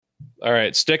All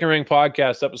right, Stick and Ring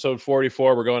Podcast, episode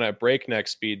 44. We're going at breakneck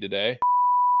speed today.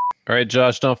 All right,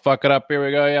 Josh, don't fuck it up. Here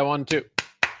we go. Yeah, 1, 2.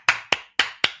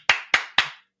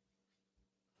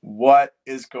 What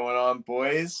is going on,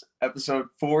 boys? Episode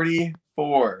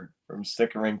 44 from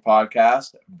Stick and Ring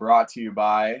Podcast, brought to you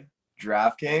by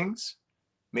DraftKings.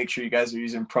 Make sure you guys are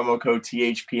using promo code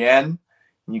THPN, and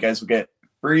you guys will get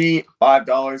free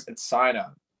 $5 at sign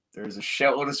up. There's a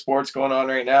shitload of sports going on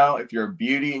right now. If you're a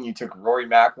beauty and you took Rory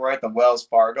McIlroy at the Wells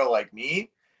Fargo like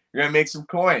me, you're going to make some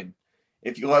coin.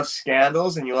 If you love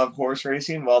scandals and you love horse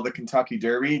racing, well, the Kentucky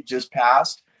Derby just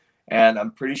passed, and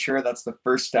I'm pretty sure that's the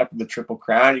first step of the Triple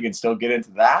Crown. You can still get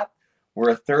into that.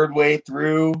 We're a third way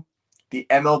through the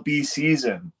MLB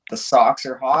season. The Sox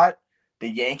are hot. The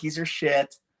Yankees are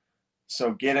shit.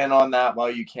 So get in on that while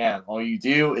you can. All you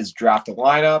do is draft a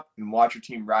lineup and watch your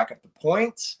team rack up the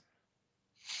points.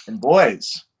 And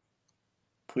boys,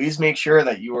 please make sure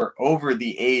that you are over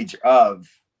the age of,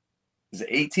 is it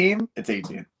 18? It's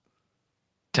 18.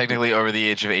 Technically over the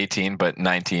age of 18, but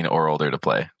 19 or older to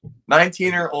play.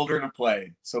 19 or older to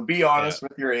play. So be honest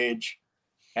with your age,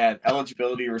 and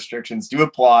eligibility restrictions do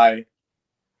apply.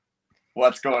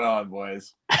 What's going on,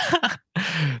 boys?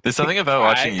 There's something about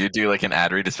watching you do like an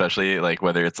ad read, especially like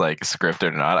whether it's like scripted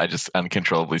or not. I just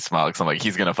uncontrollably smile because I'm like,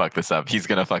 he's gonna fuck this up. He's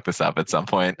gonna fuck this up at some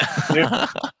point. Dude,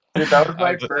 that was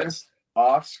my first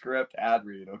off-script ad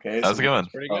read. Okay, that was a good one.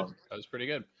 Pretty good. That was pretty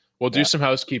good. We'll do some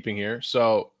housekeeping here.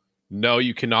 So, no,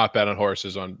 you cannot bet on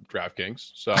horses on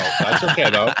DraftKings. So that's okay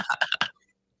though.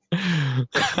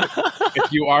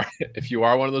 if you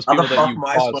are one of those people that you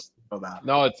pause.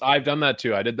 No, I've done that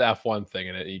too. I did the F1 thing,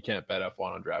 and you can't bet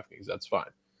F1 on DraftKings. That's fine.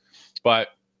 But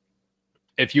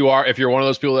if you're one of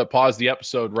those people that paused the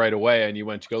episode right away and you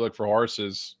went to go look for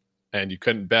horses and you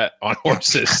couldn't bet on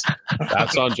horses,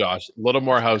 that's on Josh. A little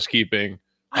more housekeeping.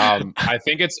 I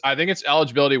think it's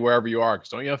eligibility wherever you are, because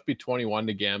don't you have to be 21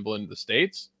 to gamble in the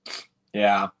States?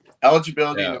 Yeah,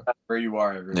 eligibility where you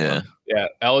are. Everyone. Yeah.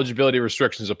 Eligibility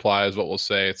restrictions apply, is what we'll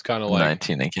say. It's kind of like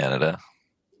 19 in Canada.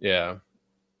 Yeah.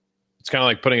 It's kind of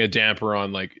like putting a damper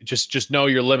on, like, just know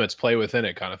your limits, play within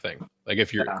it, kind of thing. Like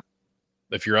if you're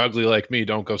ugly like me,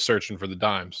 don't go searching for the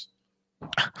dimes,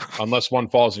 unless one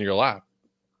falls in your lap.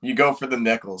 You go for the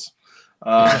nickels.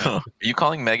 Are you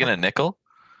calling Megan a nickel?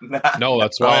 No,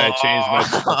 that's why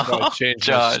I changed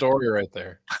my story right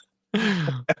there.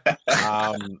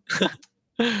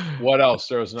 What else?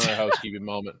 There was another housekeeping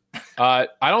moment. I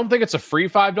don't think it's a free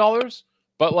 $5.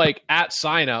 But like at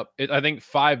sign up, I think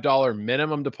 $5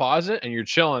 minimum deposit, and you're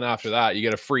chilling after that. You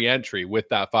get a free entry with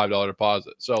that $5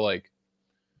 deposit. So like,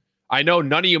 I know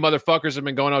none of you motherfuckers have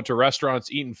been going out to restaurants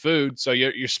eating food, so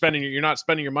you're not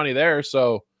spending your money there.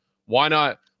 So why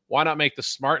not make the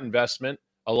smart investment?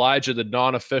 Elijah, the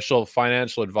non-official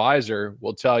financial advisor,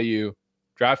 will tell you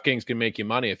DraftKings can make you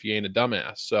money if you ain't a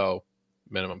dumbass. So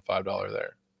minimum $5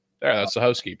 there. That's the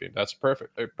housekeeping. That's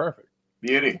perfect. They're perfect.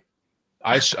 Beauty.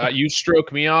 You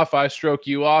stroke me off, I stroke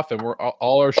you off, and we're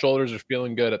all our shoulders are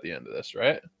feeling good at the end of this,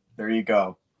 right? There you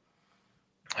go.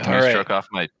 Can you stroke off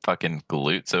my fucking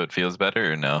glute so it feels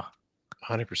better, or no?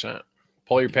 100%.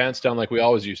 Pull your pants down like we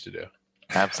always used to do.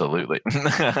 Absolutely.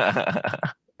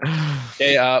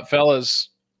 Hey, fellas,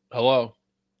 hello.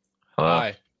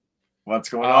 Hi. What's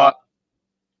going on?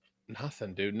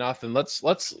 Nothing, dude. Nothing.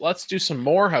 Let's do some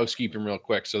more housekeeping real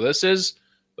quick. So this is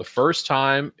the first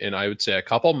time in, I would say, a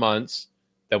couple months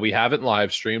that we haven't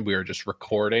live streamed. We are just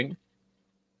recording.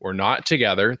 We're not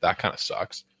together. That kind of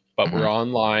sucks. But we're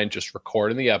online, just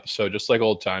recording the episode, just like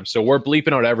old times. So we're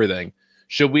bleeping out everything.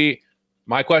 Should we?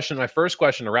 My first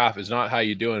question to Raph is not how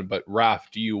you doing, but Raph,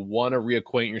 do you want to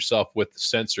reacquaint yourself with the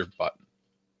censor button?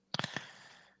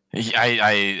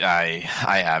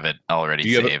 I have it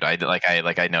already saved. I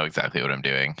know exactly what I'm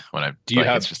doing when I'm.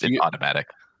 It's just automatic.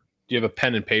 Do you have a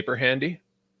pen and paper handy?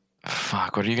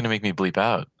 Fuck, what are you going to make me bleep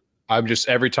out?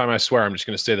 Every time I swear, I'm just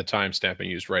going to say the timestamp and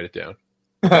you just write it down.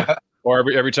 Or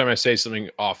every time I say something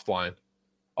offside.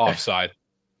 That's fine.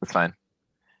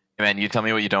 Hey man, you tell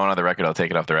me what you don't want on the record, I'll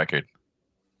take it off the record.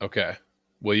 Okay.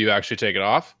 Will you actually take it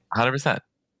off? 100%.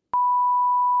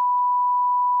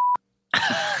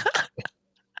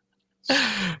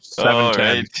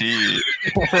 7:10.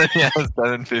 Yeah,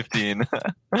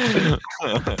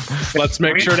 7:15. Let's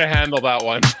make sure to handle that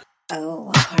one.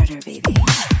 Oh, harder, baby.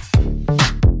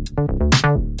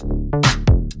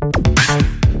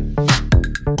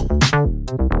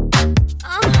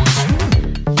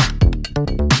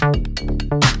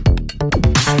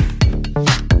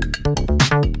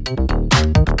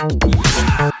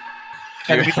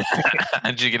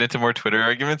 Did you get into more Twitter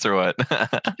arguments or what?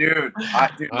 Dude, my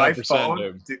 100%,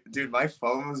 phone, dude, my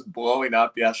phone was blowing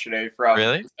up yesterday from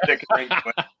Really? Stick and Ring.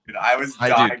 Dude, I was I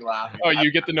dying laughing. Oh,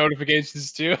 you get the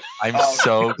notifications too? I'm Oh.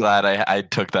 so glad I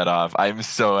took that off. I'm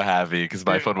so happy because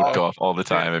my Dude, phone would go oh, off all the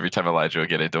time every time Elijah would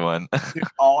get into one. Dude,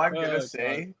 all I'm Oh, gonna God.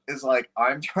 say is like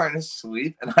I'm trying to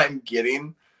sleep and I'm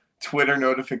getting Twitter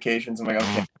notifications. I'm like,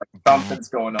 okay, something's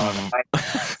going on, and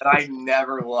I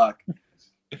never look.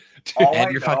 All And I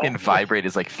your know- fucking vibrate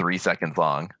is like 3 seconds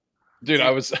long. Dude,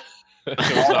 I was all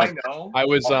I know,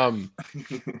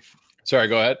 sorry,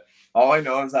 go ahead. all I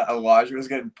know is that Elijah was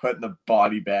getting put in the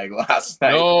body bag last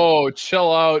night. No,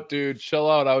 chill out, dude. Chill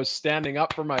out. I was standing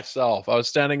up for myself. I was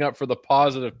standing up for the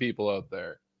positive people out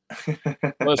there.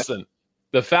 Listen,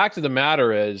 the fact of the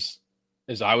matter is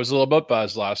I was a little bit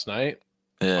buzzed last night.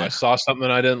 I Yeah. saw something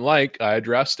I didn't like. I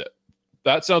addressed it.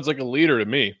 That sounds like a leader to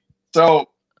me. So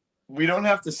we don't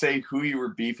have to say who you were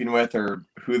beefing with or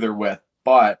who they're with,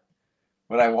 but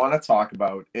what I want to talk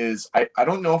about is I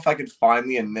don't know if I could find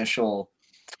the initial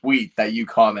tweet that you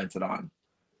commented on.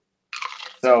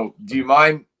 So do you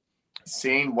mind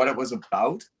saying what it was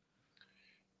about?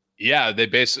 Yeah, they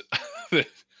basically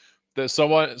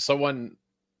someone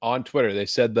on Twitter, they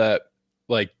said that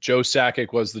like Joe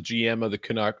Sakic was the GM of the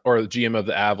Canuck or the GM of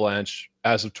the Avalanche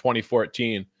as of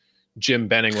 2014. Jim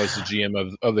Benning was the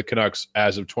GM of the Canucks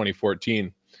as of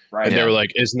 2014. Right. And they Yeah. were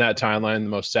like, isn't that timeline the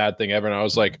most sad thing ever? And I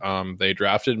was like, they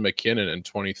drafted McKinnon in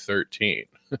 2013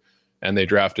 and they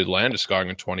drafted Landeskog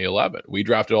in 2011. We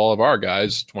drafted all of our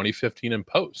guys 2015 in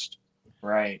post.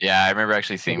 Right. Yeah, I remember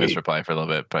actually seeing this reply for a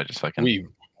little bit, but I just fucking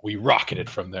We rocketed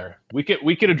from there. We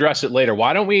could address it later.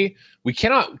 Why don't we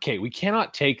cannot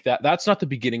take that. That's not the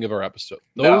beginning of our episode.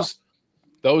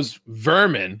 Those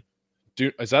vermin.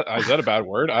 Dude, is that a bad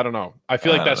word? I don't know. I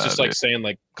feel like that's just like saying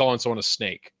like calling someone a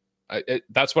snake.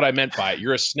 That's what I meant by it.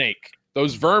 You're a snake.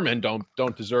 Those vermin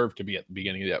don't deserve to be at the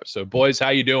beginning of the episode. Boys, how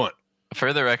you doing?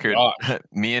 For the record, Josh.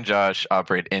 me and Josh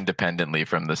operate independently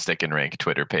from the Stick and Rink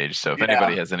Twitter page. So if Yeah.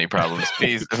 anybody has any problems,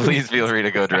 please feel free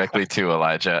to go directly to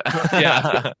Elijah.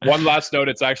 Yeah. One last note.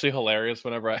 It's actually hilarious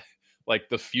whenever I like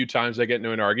the few times I get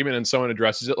into an argument and someone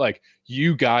addresses it like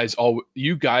you guys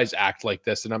act like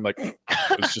this, and I'm like,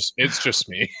 it's just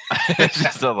me. It's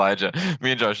just Elijah.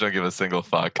 Me and Josh don't give a single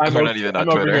fuck. I'm We're not even on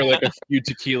over Twitter. here like a few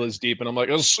tequilas deep, and I'm like,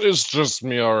 it's just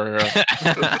me over here.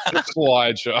 It's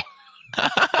Elijah.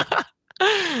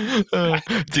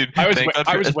 Dude, I was thank God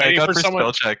waiting thank God for someone-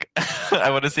 spell check. I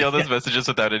want to see all those messages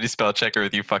without any spell check or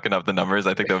with you fucking up the numbers.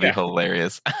 I think that would be Yeah.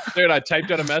 hilarious. Dude, I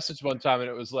typed out a message one time and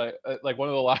it was like one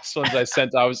of the last ones I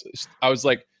sent. I was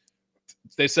like,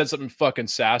 they said something fucking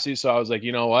sassy, so I was like,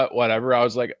 you know what, whatever. I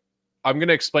was like, I'm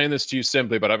gonna explain this to you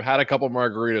simply, but I've had a couple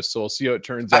margaritas, so we'll see how it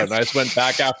turns out. And I just went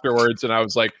back afterwards and I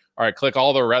was like, all right, click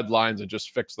all the red lines and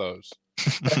just fix those.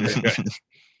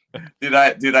 Dude,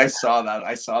 I saw that.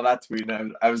 I saw that tweet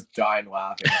and I was dying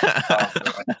laughing.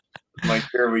 I'm like,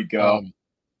 here we go.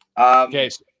 Okay,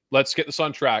 so let's get this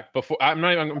on track. Before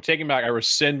I'm taking back. I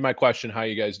rescind my question. How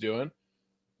you guys doing?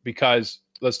 Because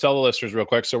let's tell the listeners real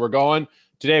quick. So we're going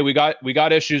today. We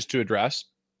got issues to address.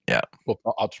 Yeah.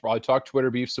 I'll probably talk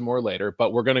Twitter beef some more later,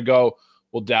 but we're gonna go.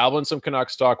 We'll dabble in some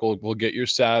Canucks talk. We'll get your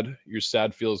sad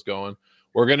feels going.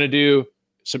 We're gonna do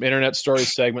some internet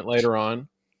stories segment later on.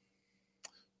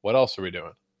 What else are we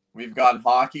doing? We've got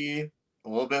hockey, a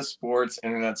little bit of sports,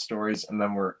 internet stories, and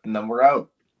then we're out.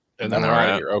 And then we're out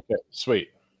of here. Okay, sweet.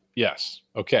 Yes.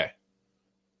 Okay.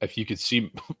 If you could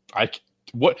see,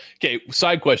 Okay.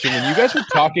 Side question: when you guys were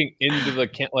talking into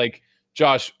the like,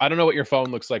 Josh, I don't know what your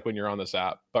phone looks like when you're on this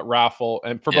app, but Raffle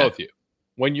and for both of you,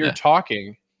 when you're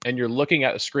talking and you're looking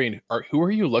at the screen, who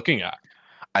are you looking at?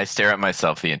 I stare at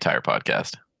myself the entire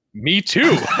podcast. Me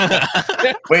too.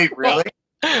 Wait, really?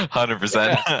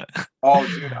 100%. Oh,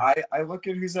 dude, I look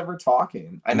at who's ever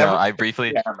talking. I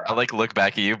briefly, camera. I like look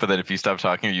back at you, but then if you stop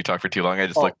talking or you talk for too long, I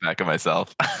just look back at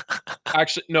myself.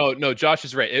 Actually, no. Josh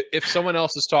is right. If someone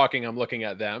else is talking, I'm looking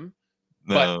at them.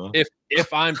 No. But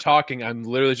if I'm talking, I'm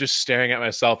literally just staring at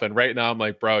myself. And right now, I'm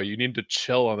like, bro, you need to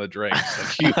chill on the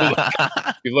drinks.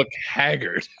 Like, you look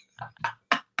haggard.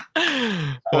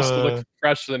 Supposed to look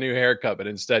fresh with a new haircut, but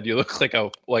instead you look like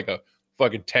a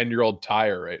fucking 10-year-old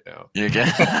tire right now. You're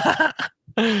getting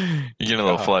a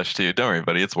little flush too. Don't worry,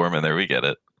 buddy. It's warm in there. We get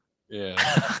it. Yeah.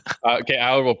 Okay,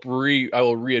 I will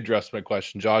readdress my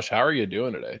question. Josh, how are you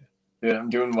doing today? Dude, I'm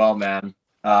doing well, man.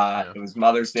 It was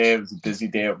Mother's Day. It was a busy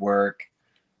day at work.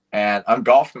 And I'm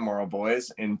golf tomorrow,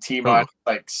 boys, in T-minus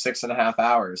like 6.5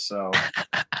 hours. So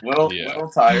little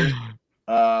tired.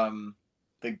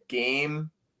 The game,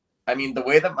 I mean, the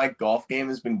way that my golf game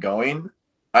has been going,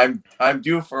 I'm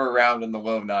due for a round in the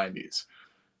low 90s.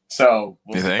 So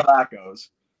we'll You see think? how that goes.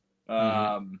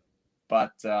 Mhm.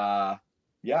 But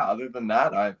yeah, other than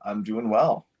that, I'm doing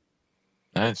well.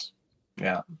 Nice.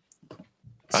 Yeah.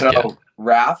 Fuck So, yeah.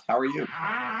 Raph, how are you?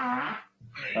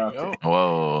 There you go.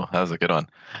 Whoa, that was a good one.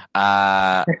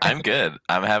 I'm good.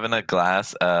 I'm having a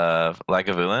glass of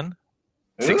Lagavulin,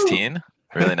 16.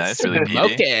 Really nice, really peaty.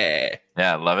 Okay.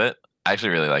 Yeah, love it. I actually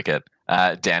really like it.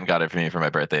 Dan got it for me for my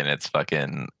birthday, and it's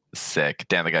fucking sick.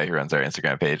 Dan, the guy who runs our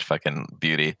Instagram page, fucking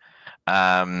beauty.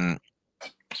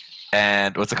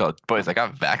 And what's it called? Boys, I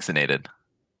got vaccinated.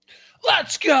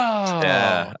 Let's go.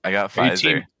 Yeah, I got Are you Pfizer.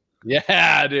 team-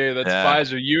 Yeah, dude. That's Yeah.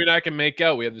 Pfizer. You and I can make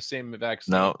out. We have the same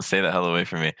vaccine. No, stay the hell away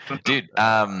from me. Dude,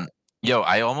 yo,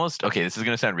 I almost, okay, this is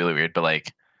going to sound really weird, but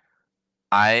like,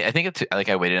 I think it's like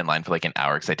I waited in line for like an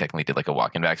hour because I technically did like a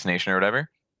walk-in vaccination or whatever.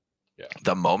 Yeah.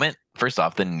 The moment, first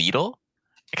off, the needle,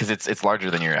 because it's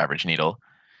larger than your average needle,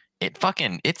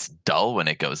 it's dull when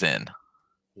it goes in.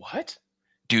 What?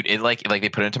 Dude, it like they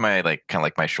put it into my like kind of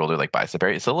like my shoulder, like bicep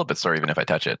area. It's a little bit sore even if I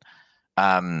touch it.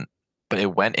 But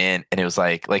it went in and it was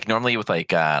like normally with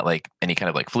like any kind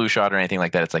of like flu shot or anything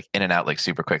like that, it's like in and out like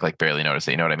super quick, like barely notice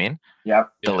it. You know what I mean?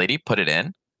 Yep. The Yeah. lady put it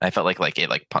in. I felt like it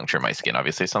like punctured my skin,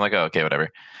 obviously. So I'm like, oh, okay, whatever.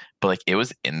 But like it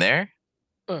was in there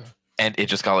Ugh. and it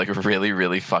just got like really,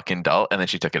 really fucking dull. And then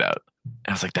she took it out. And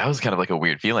I was like, that was kind of like a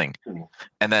weird feeling. Cool.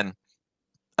 And then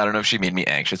I don't know if she made me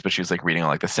anxious, but she was like reading all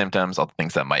like the symptoms, all the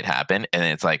things that might happen. And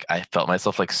it's like I felt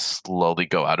myself like slowly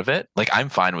go out of it. Like I'm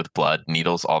fine with blood,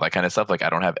 needles, all that kind of stuff. Like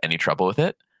I don't have any trouble with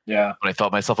it. Yeah. But I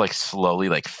felt myself like slowly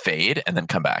like fade and then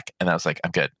come back. And I was like, I'm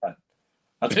good.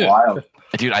 That's wild.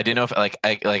 Dude, I didn't know if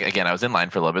I again I was in line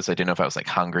for a little bit, so I didn't know if I was like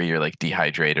hungry or like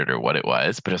dehydrated or what it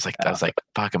was. But it was like I was like,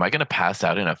 fuck, am I gonna pass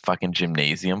out in a fucking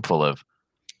gymnasium full of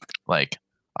like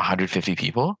 150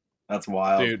 people? That's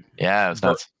wild. Dude, Yeah, it was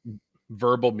nuts.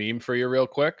 verbal meme for you real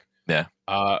quick. Yeah.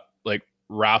 Like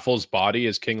Raffles' body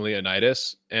is King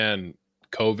Leonidas, and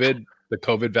the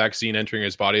COVID vaccine entering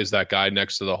his body is that guy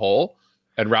next to the hole.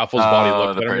 And Raffles' body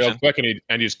looks the at him real Persian? quick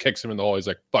and he just kicks him in the hole. He's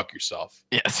like, fuck yourself.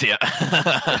 Yes, yeah.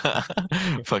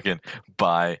 Fucking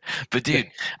bye. But dude,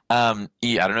 E, I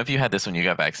don't know if you had this when you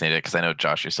got vaccinated, because I know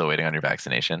Josh, you're still waiting on your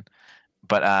vaccination.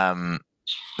 But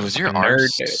was your Fucking arm nerd,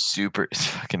 dude. super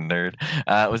fucking nerd?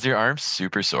 Was your arm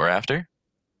super sore after?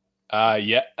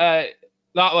 Yeah.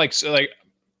 Not like so like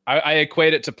I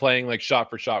equate it to playing like shot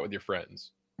for shot with your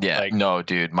friends. Yeah. Like- No,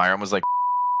 dude, my arm was like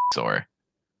sore.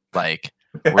 Like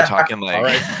we're talking like All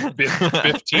right,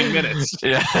 15 minutes.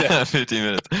 Yeah, 15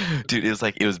 minutes. Dude,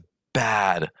 it was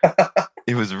bad.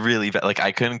 It was really bad. Like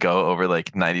I couldn't go over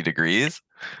like 90 degrees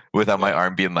without my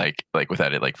arm being like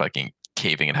without it like fucking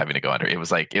caving and having to go under. It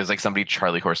was like somebody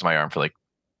Charlie horsed my arm for like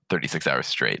 36 hours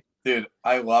straight. Dude,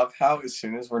 I love how as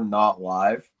soon as we're not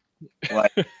live,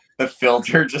 like the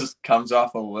filter just comes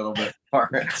off a little bit more.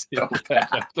 It's so bad.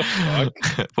 What the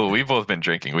fuck? Well, we've both been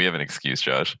drinking. We have an excuse,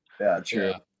 Josh. Yeah,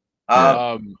 true.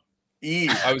 Yeah. E,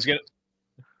 I was gonna.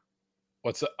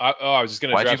 What's the, I was just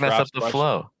gonna. Why'd you address mess up Raph's the question.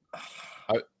 flow?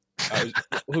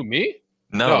 Who, me?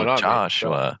 No, not me.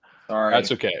 Joshua. sorry.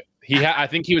 That's okay. I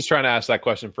think he was trying to ask that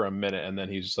question for a minute, and then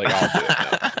he's just like, "I'll do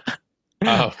it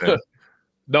now." Okay.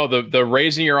 No, the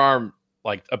raising your arm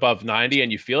like above 90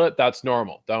 and you feel it, that's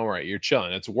normal. Don't worry, you're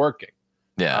chilling. It's working.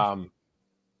 Yeah.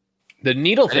 The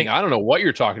needle I thing, I don't know what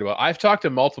you're talking about. I've talked to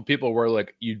multiple people where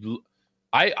like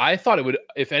I thought it would,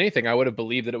 if anything, I would have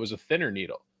believed that it was a thinner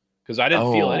needle because I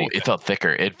didn't feel anything. It felt thicker.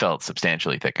 It felt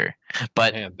substantially thicker.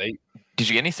 But Man, did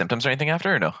you get any symptoms or anything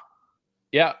after or no?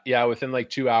 yeah. Within like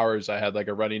 2 hours, I had like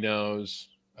a runny nose.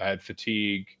 I had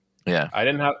fatigue. Yeah. I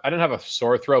didn't have a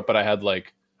sore throat, but I had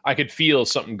like I could feel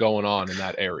something going on in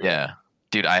that area. Yeah.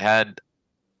 Dude, I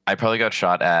probably got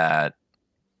shot at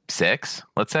 6,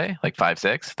 let's say, like 5,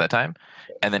 6 that time.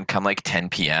 And then come like 10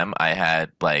 p.m., I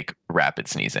had like rapid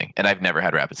sneezing. And I've never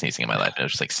had rapid sneezing in my life. It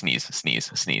was just like sneeze,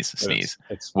 sneeze, sneeze, sneeze.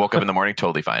 It's Woke up in the morning,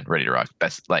 totally fine, ready to rock.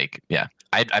 Best, like, yeah.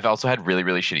 I've also had really,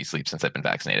 really shitty sleep since I've been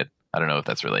vaccinated. I don't know if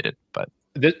that's related, but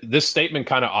this statement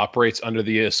kind of operates under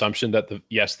the assumption that the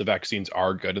vaccines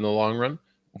are good in the long run.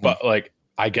 But like,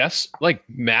 I guess like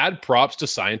mad props to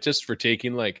scientists for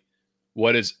taking like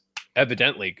what is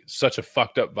evidently such a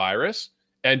fucked up virus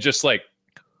and just like,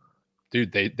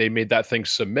 dude, they made that thing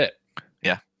submit.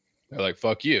 Yeah. They're like,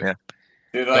 fuck you. Yeah.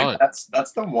 Dude, Done. like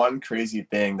that's the one crazy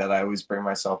thing that I always bring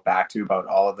myself back to about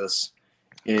all of this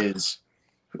is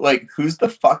like who's the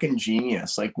fucking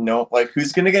genius? Like no, like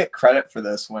who's gonna get credit for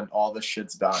this when all this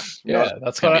shit's done? You know? Yeah,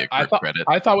 that's gonna what be a I group thought. credit.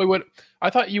 I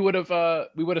thought you would have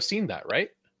we would have seen that, right?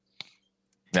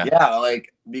 Yeah. Yeah,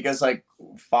 like because like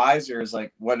Pfizer is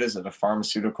like what is it, a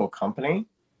pharmaceutical company?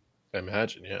 I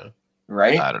imagine, yeah.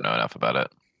 Right? I don't know enough about it.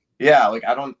 Yeah, like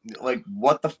I don't like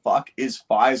what the fuck is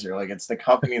Pfizer? Like it's the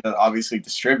company that obviously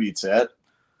distributes it,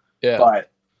 Yeah.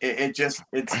 but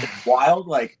it's wild.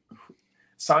 Like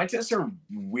scientists are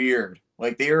weird.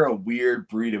 Like they are a weird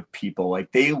breed of people.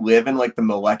 Like they live in like the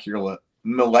molecular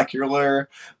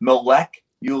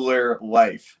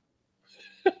life.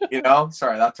 You know?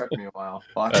 Sorry, that took me a while.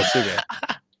 Fuck. That's okay.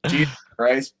 Jesus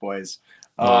Christ, boys.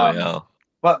 Holy hell.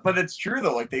 But it's true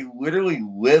though. Like they literally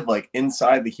live like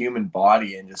inside the human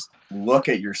body and just look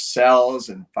at your cells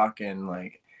and fucking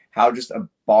like how just a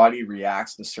body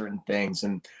reacts to certain things.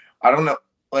 And I don't know,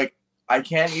 like I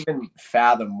can't even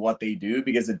fathom what they do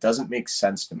because it doesn't make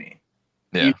sense to me.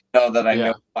 Yeah. Even though that I Yeah.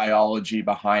 know biology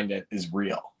behind it is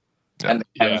real. Yeah. And the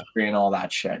Yeah. chemistry and all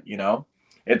that shit, you know?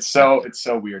 It's so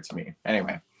weird to me.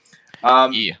 Anyway.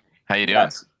 E, how you doing?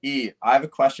 Yes. E, I have a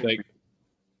question Like- for you.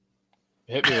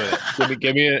 Hit me with it.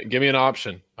 Give me an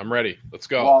option. I'm ready. Let's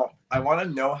go. Well, I want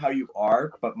to know how you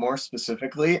are, but more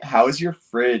specifically, how is your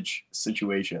fridge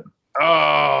situation?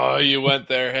 Oh, you went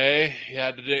there, hey? You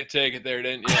had to take it there,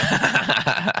 didn't you?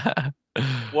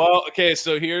 Well, okay,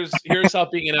 so here's how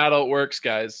being an adult works,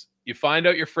 guys. You find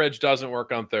out your fridge doesn't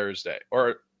work on Thursday.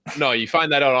 Or no, you find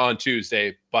that out on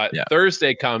Tuesday, but Yeah.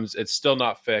 Thursday comes, it's still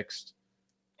not fixed.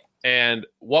 And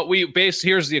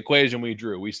here's the equation we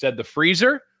drew. We said the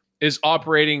freezer is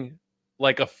operating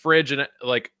like a fridge and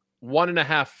like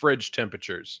 1.5 fridge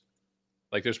temperatures.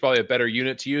 Like there's probably a better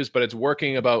unit to use, but it's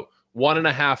working about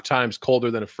 1.5 times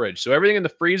colder than a fridge. So everything in the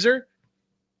freezer,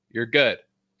 you're good.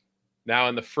 Now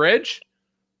in the fridge,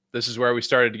 this is where we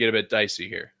started to get a bit dicey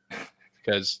here.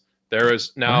 Because there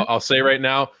is now, What? I'll say right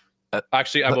now,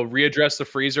 actually, I will readdress the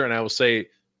freezer and I will say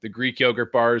the Greek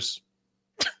yogurt bars,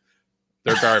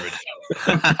 they're garbage.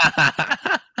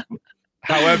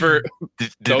 However,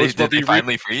 did those will they be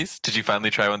finally freeze? Did you finally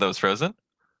try one that was frozen?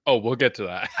 oh, we'll get to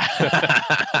that.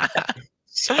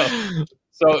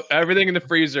 So everything in the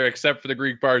freezer except for the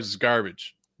Greek bars is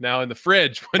garbage. Now in the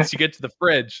fridge, once you get to the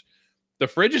fridge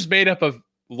is made up of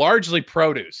largely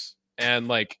produce and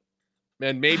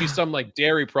maybe some like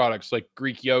dairy products like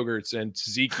Greek yogurts and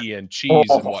tzatziki and cheese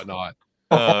and whatnot.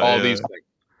 All these things.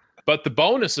 But the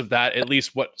bonus of that, at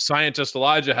least what scientist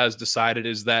Elijah has decided,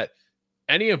 is that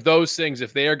any of those things,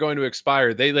 if they are going to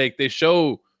expire, they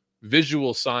show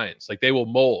visual signs, like they will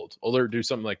mold or do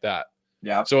something like that.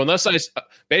 Yeah. So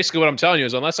basically what I'm telling you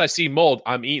is unless I see mold,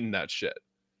 I'm eating that shit.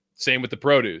 Same with the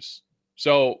produce.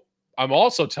 So I'm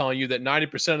also telling you that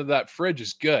 90% of that fridge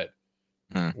is good.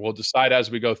 We'll decide as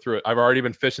we go through it. I've already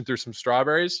been fishing through some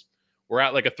strawberries. We're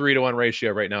at like a 3-to-1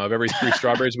 ratio right now. Of every 3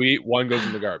 strawberries we eat, 1 goes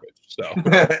in the garbage. So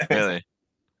Really?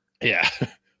 yeah.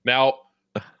 Now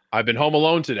I've been home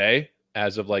alone today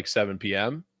as of like 7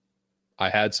 p.m.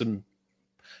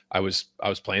 I was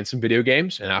playing some video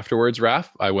games, and afterwards, Raph,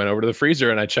 I went over to the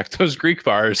freezer and I checked those Greek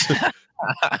bars.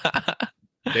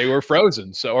 They were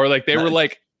frozen. So, or like they were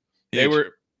like they Huge.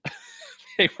 were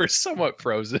they were somewhat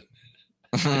frozen.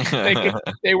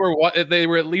 They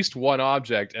were at least one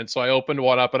object, and so I opened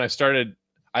one up and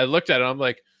I looked at it. And I'm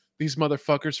like, these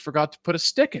motherfuckers forgot to put a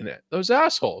stick in it. Those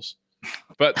assholes.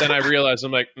 But then I realized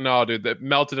I'm like, no, dude, that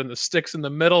melted and the stick's in the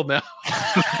middle now.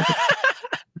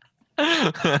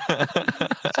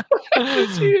 I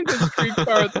was eating this Greek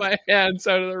bar with my hands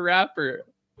out of the wrapper.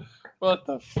 What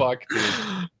the fuck, dude?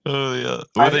 Oh yeah.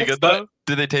 Were they good though?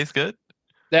 Did they taste good?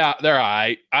 Yeah, they're all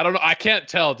right. I don't know. I can't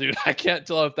tell, dude. I can't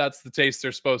tell if that's the taste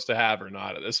they're supposed to have or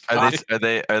not at this point.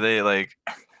 Are they like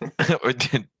or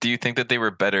do you think that they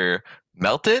were better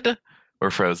melted or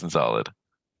frozen solid?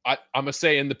 I'm gonna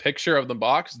say in the picture of the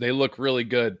box, they look really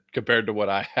good compared to what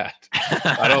I had.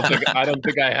 I don't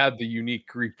think I had the unique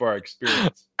Greek bar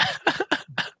experience.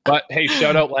 But hey,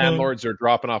 shout out landlords are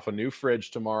dropping off a new fridge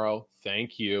tomorrow.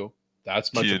 Thank you.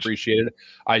 That's much Huge. appreciated.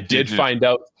 I did Huge. find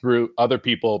out through other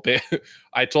people.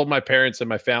 I told my parents and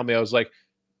my family, I was like,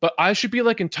 but I should be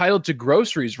like entitled to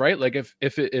groceries, right? Like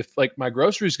if like my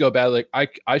groceries go bad,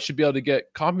 like I should be able to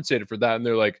get compensated for that. And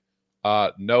they're like,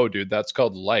 no, dude, that's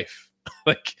called life.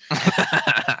 Like,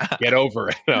 get over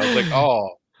it. And I was like,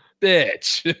 oh,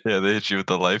 bitch. Yeah, they hit you with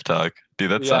the life talk.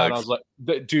 Dude, that Yeah, and I sucks. was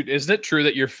like, dude, isn't it true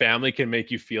that your family can make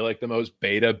you feel like the most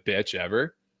beta bitch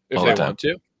ever if All they the time. want to?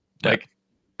 Yeah. Like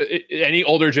any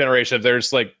older generation, if they're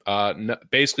just like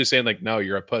basically saying like, no,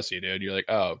 you're a pussy, dude. You're like,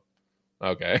 oh,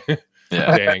 okay.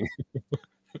 Yeah. Dang.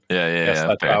 Yeah, Guess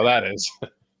that's fair. how that is.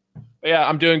 But yeah,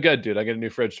 I'm doing good, dude. I get a new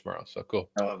fridge tomorrow, so cool.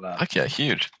 I love that. Fuck yeah,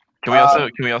 huge. Can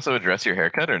we also address your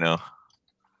haircut or no?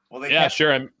 Well, they Yeah, can't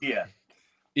sure. Yeah.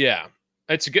 Yeah,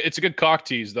 it's a good cock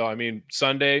tease though. I mean,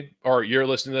 Sunday, or you're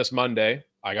listening to this Monday.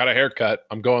 I got a haircut.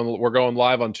 We're going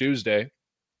live on Tuesday.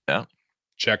 Yeah.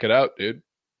 Check it out, dude.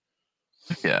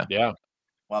 Yeah. Yeah.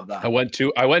 Love that. I went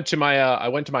to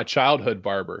my childhood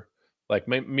barber. Like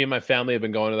me and my family have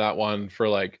been going to that one for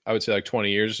like, I would say like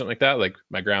 20 years or something like that. Like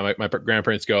my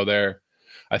grandparents go there.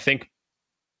 I think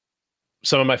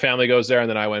some of my family goes there, and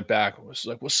then I went back and was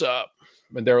like, "What's up?"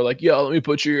 And they were like, "Yo, let me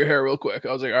put your hair real quick."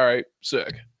 I was like, "All right,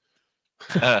 sick."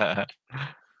 It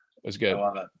was I good.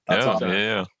 love it. That's yeah, awesome.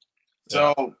 yeah.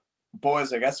 So,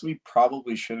 boys, I guess we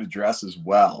probably should address as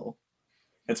well.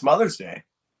 It's Mother's Day.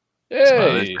 It's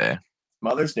Mother's Hey, Day.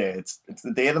 Mother's Day. It's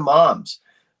the day of the moms.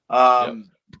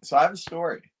 So I have a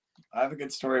story. I have a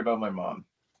good story about my mom.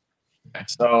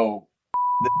 So,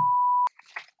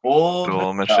 old Good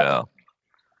old Michelle.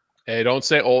 hey, don't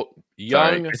say old,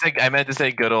 young. Sorry. I meant to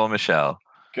say good old Michelle.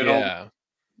 Good old. Yeah,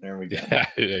 There we go. yeah,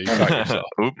 you caught yourself.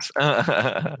 Oops.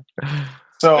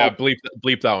 So Yeah,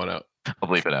 bleep that one out. I'll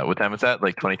bleep it out. What time is that?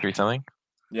 Like 23 something?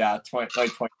 yeah,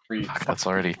 23. Fuck, that's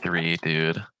already 3,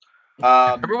 dude.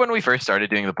 Remember when we first started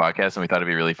doing the podcast and we thought it'd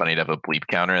be really funny to have a bleep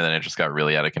counter, and then it just got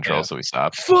really out of control, Yeah. so we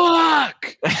stopped.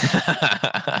 Fuck. Go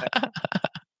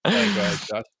ahead,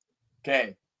 Josh.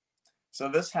 Okay. So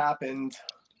this happened.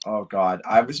 Oh God,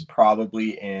 I was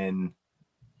probably in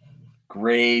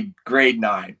grade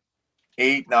 9,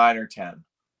 8, 9, or 10,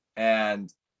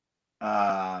 and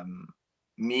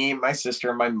me, my sister,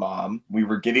 and my mom, we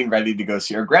were getting ready to go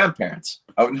see our grandparents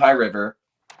out in High River.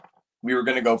 We were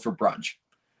going to go for brunch.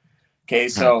 Okay,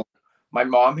 so my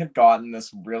mom had gotten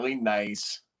this really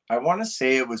nice, I want to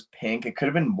say it was pink. It could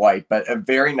have been white, but a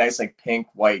very nice, like pink,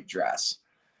 white dress.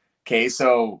 Okay,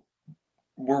 so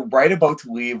we're right about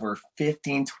to leave. We're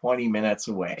 15, 20 minutes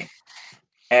away.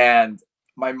 And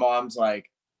my mom's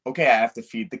like, okay, I have to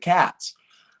feed the cats.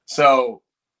 So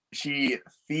she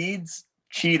feeds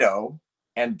Cheeto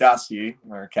and Dusty,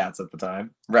 our cats at the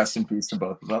time. Rest in peace to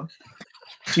both of them.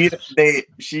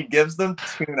 She gives them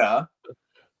tuna,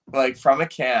 like from a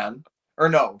can. Or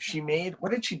no,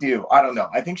 what did she do? I don't know.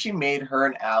 I think she made her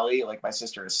and Allie, like my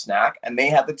sister, a snack, and they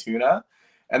had the tuna.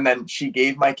 And then she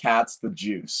gave my cats the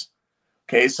juice.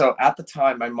 Okay, so at the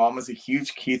time, my mom was a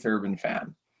huge Keith Urban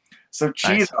fan. So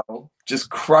Cheeto just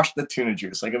crushed the tuna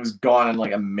juice. Like it was gone in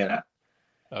like a minute.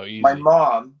 Oh, easy. My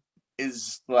mom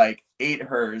is like, ate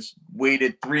hers,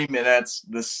 waited 3 minutes.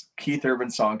 This Keith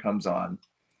Urban song comes on.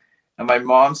 And my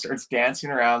mom starts dancing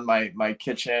around my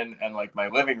kitchen and like my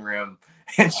living room.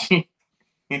 And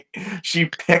she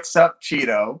picks up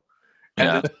Cheeto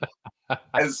and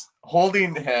is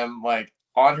holding him like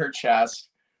on her chest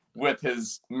with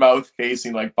his mouth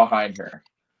facing like behind her.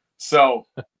 So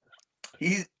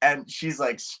she's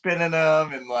like spinning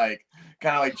him and like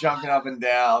kind of like jumping up and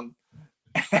down.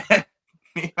 And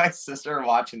me and my sister are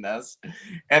watching this,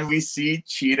 and we see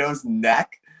Cheeto's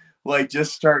neck like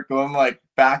just start going like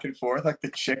back and forth like the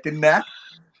chicken neck.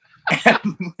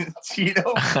 And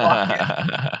Cheeto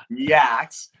fucking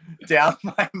yaks down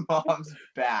my mom's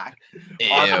back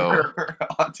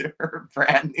onto her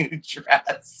brand new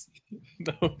dress.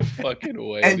 No fucking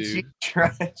way, And dude.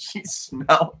 she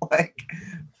smelled like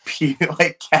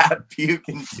cat puke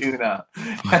and tuna.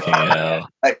 Yeah.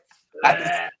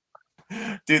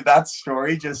 Dude, that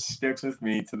story just sticks with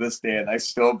me to this day, and I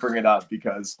still bring it up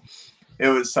because it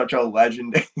was such a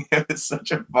legendary, it was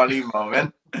such a funny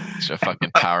moment. Such a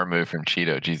fucking power move from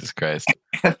Cheeto, Jesus Christ.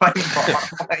 And my mom,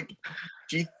 like,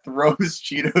 she throws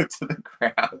Cheeto to the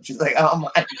ground. She's like, oh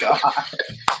my God.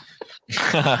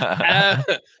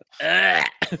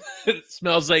 It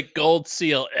smells like gold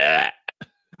seal.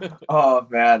 Oh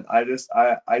man, I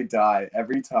die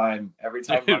every time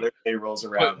Mother's Day rolls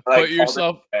around. Put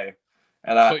yourself.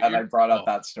 And I brought up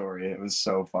that story. It was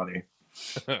so funny.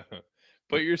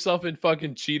 Put yourself in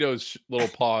fucking Cheeto's little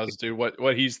paws, dude.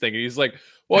 What he's thinking? He's like,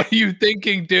 "What are you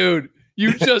thinking, dude?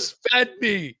 You just fed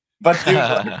me." But dude,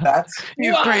 like, that's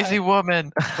You crazy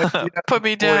woman. Put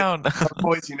me down.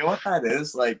 boys. You know what that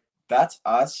is? Like that's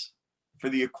us for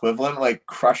the equivalent, like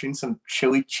crushing some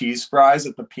chili cheese fries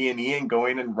at the P&E and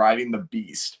going and riding the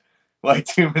beast. Like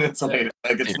 2 minutes later,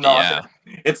 like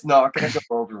it's not gonna go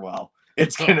over well.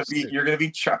 It's gonna be you're gonna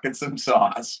be chucking some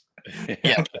sauce.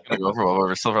 Yeah,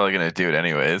 we're still probably gonna do it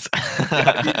anyways.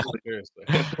 Seriously.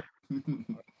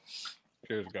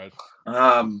 Cheers, guys.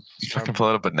 Fucking pull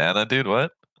out a banana, dude.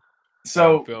 What?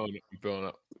 So I'm feeling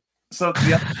up. So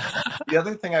the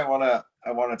other thing I wanna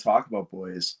talk about,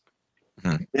 boys,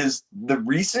 is the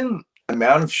recent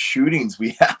amount of shootings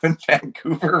we have in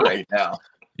Vancouver right now.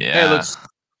 Yeah. Hey,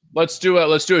 let's do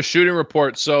a shooting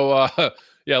report. So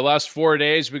last 4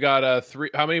 days we got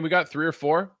 3. How many we got? 3 or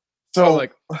 4? So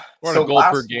like we're on a goal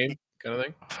per game kind of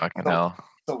thing. Fucking hell.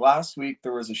 So last week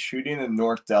there was a shooting in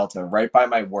North Delta right by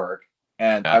my work,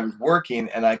 and I was working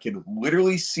and I could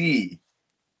literally see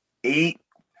 8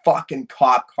 fucking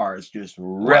cop cars just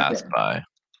Blast ripping, by.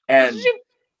 and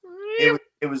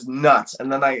it was nuts.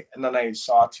 And then I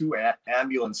saw two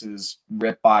ambulances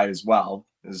rip by as well,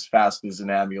 as fast as an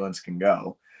ambulance can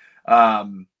go.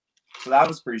 So that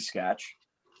was pretty sketch.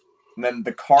 And then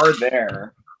the car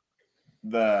there,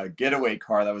 the getaway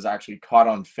car that was actually caught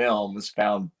on film, was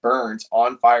found burnt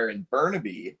on fire in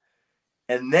Burnaby.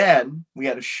 And then we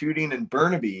had a shooting in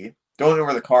Burnaby. Don't know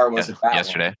where the car was at that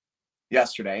yesterday.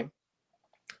 Yesterday.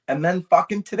 And then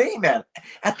fucking today, man,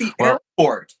 at the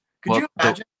airport. Could you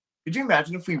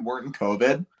imagine if we weren't in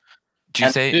COVID?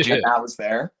 Did you that was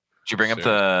there? Did you bring up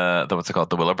the what's it called,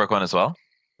 the Willowbrook one as well?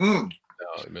 No,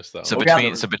 I missed that. So one.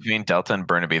 between Delta and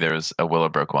Burnaby, there was a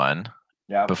Willowbrook one.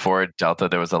 Yeah. Before Delta,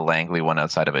 there was a Langley one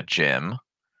outside of a gym.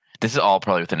 This is all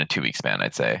probably within a 2-week span,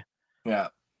 I'd say. Yeah.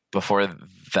 Before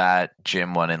that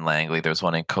gym one in Langley, there was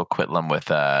one in Coquitlam with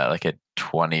like a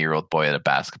 20-year-old boy at a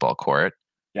basketball court.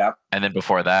 Yeah. And then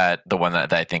before that, the one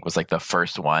that I think was like the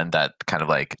first one that kind of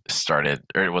like started,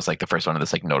 or it was like the first one of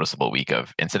this like noticeable week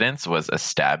of incidents, was a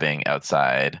stabbing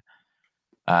outside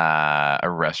a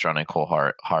restaurant in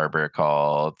Cole Harbor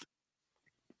called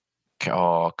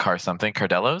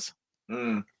Cardello's.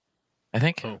 I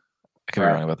think. I could be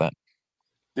wrong about that.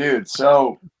 Dude,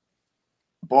 so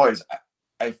boys,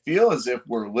 I feel as if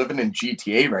we're living in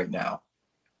GTA right now.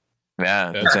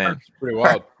 Yeah, it's pretty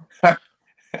wild.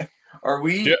 Are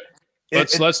we? Yeah.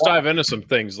 Let's dive into some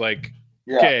things like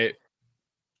okay,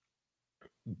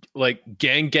 like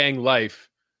gang life.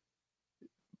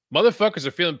 Motherfuckers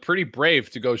are feeling pretty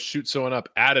brave to go shoot someone up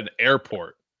at an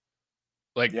airport,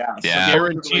 like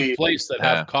guaranteed place that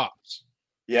have cops.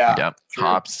 Yeah,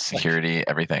 cops, security,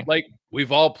 everything. Like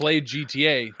we've all played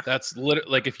GTA. That's literally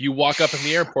like if you walk up in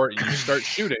the airport and you start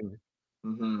shooting,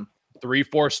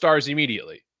 3-4 stars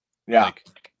immediately. Yeah, like,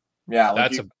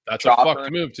 like that's a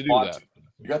fucked move to do that.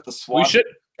 You got the SWAT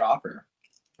chopper.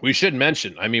 We should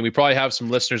mention. I mean, we probably have some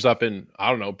listeners up in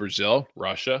Brazil,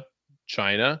 Russia,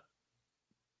 China,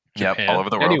 Japan, all over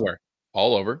the world, anywhere,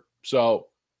 all over. So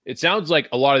it sounds like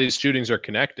a lot of these shootings are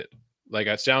connected. Like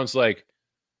it sounds like.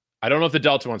 I don't know if the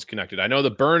Delta one's connected. I know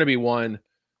the Burnaby one,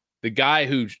 the guy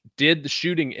who did the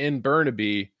shooting in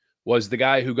Burnaby was the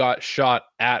guy who got shot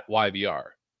at YVR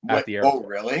at the airport. Oh,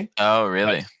 really? Oh,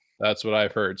 really? That's what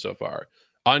I've heard so far.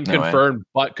 Unconfirmed,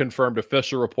 but confirmed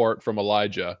official report from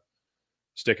Elijah,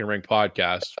 Stick and Ring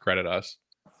podcast. Credit us.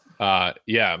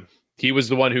 He was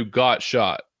the one who got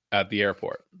shot at the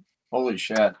airport. Holy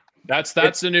shit. That's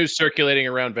the news circulating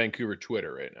around Vancouver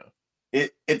Twitter right now.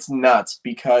 It's nuts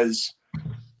because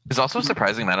there's also a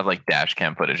surprising amount of like dash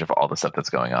cam footage of all the stuff that's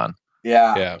going on.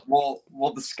 Yeah. Well,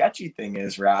 the sketchy thing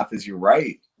is, Raph, is you're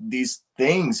right. These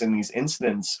things and these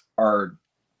incidents are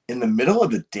in the middle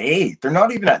of the day. They're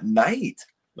not even at night.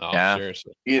 No,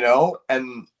 seriously.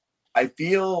 And I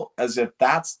feel as if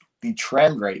that's the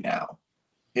trend right now.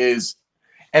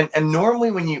 And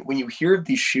normally when you hear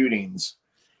these shootings,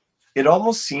 it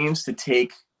almost seems to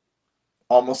take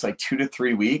almost like 2 to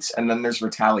 3 weeks, and then there's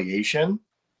retaliation.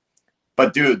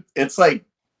 But dude, it's like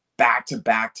back to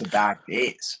back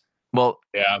days. Well,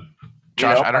 yeah,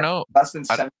 Josh, I don't know. Less than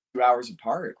 72 hours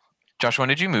apart. Josh, when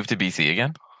did you move to BC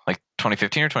again? Like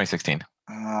 2015 or 2016?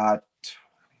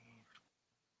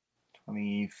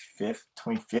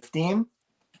 2015.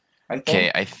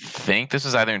 Okay, I think this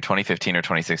was either in 2015 or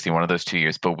 2016, one of those 2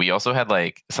 years. But we also had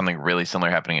like something really similar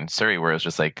happening in Surrey, where it was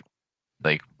just like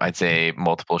I'd say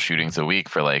multiple shootings a week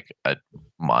for like a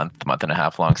month and a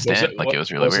half long stint. It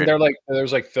was really weird. There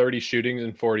was like 30 shootings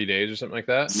in 40 days or something like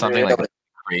that. Something like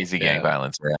crazy gang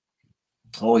violence. Yeah.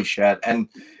 Holy shit! And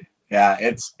yeah,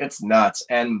 it's nuts.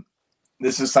 And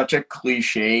this is such a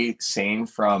cliche saying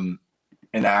from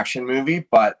an action movie,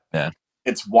 but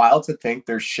it's wild to think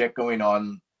there's shit going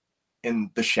on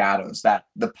in the shadows that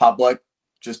the public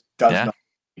just does not.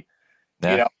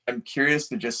 Yeah. I'm curious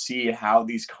to just see how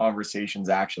these conversations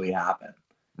actually happen.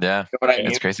 Yeah, you know what I mean?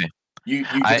 It's crazy. You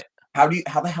just, how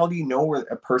the hell do you know where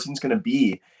a person's going to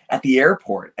be at the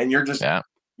airport, and you're just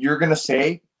you're going to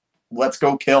say, "Let's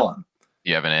go kill him."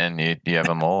 You have an in, you have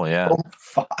a mole. Yeah. Oh,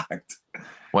 fucked.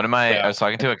 I was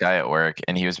talking to a guy at work,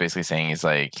 and he was basically saying he's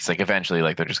like eventually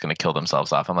like they're just going to kill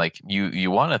themselves off. I'm like, you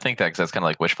want to think that because that's kind of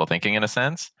like wishful thinking in a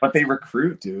sense. But they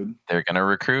recruit, dude. They're going to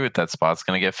recruit. That spot's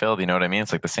going to get filled. You know what I mean?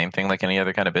 It's like the same thing like any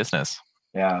other kind of business.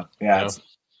 Yeah.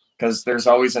 Because there's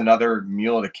always another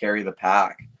mule to carry the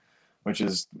pack, which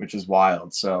is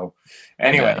wild. So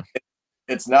anyway,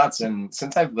 it's nuts. And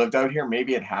since I've lived out here,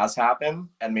 maybe it has happened,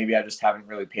 and maybe I just haven't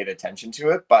really paid attention to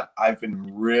it. But I've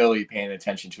been really paying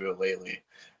attention to it lately.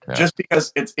 Yeah. Just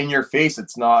because it's in your face,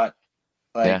 it's not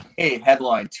like, hey,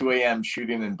 headline 2 a.m.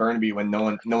 shooting in Burnaby when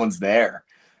no one's there.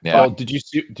 Yeah, Well, did you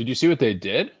see what they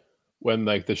did when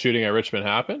like the shooting at Richmond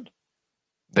happened?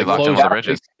 they they locked down closed- all the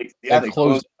bridges. Yeah, They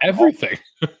closed everything.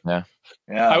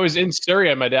 Yeah, I was in Surrey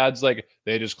and my dad's like,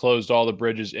 they just closed all the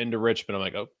bridges into Richmond. I'm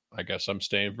like, oh, I guess I'm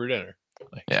staying for dinner.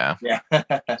 Like, Yeah, yeah.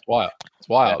 it's wild. It's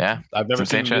wild. Yeah. I've never Some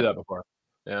seen them insane do shit. that before.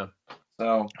 Yeah.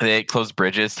 So they closed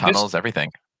bridges, tunnels,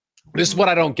 everything. This is what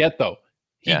I don't get though.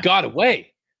 He Yeah. got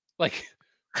away. Like,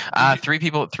 3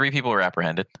 people were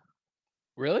apprehended.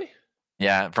 really?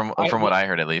 Yeah, from what I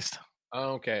heard at least.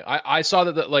 Oh, okay. I saw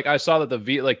that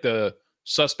the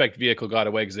suspect vehicle got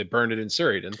away because they burned it in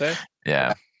Surrey, didn't they?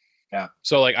 Yeah.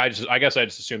 So like I guess I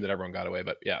just assumed that everyone got away,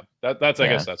 but yeah, that's I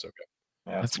guess that's okay.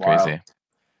 yeah, That's it's wild. crazy.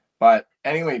 But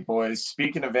anyway, boys,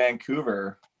 speaking of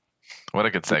Vancouver, What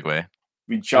a good segue.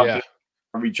 we jumped. Yeah.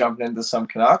 Are we jumping into some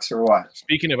Canucks or what?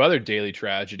 Speaking of other daily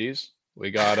tragedies,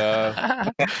 we got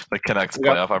The Canucks We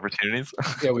got- playoff opportunities.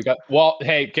 well,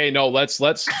 hey, okay, no, let's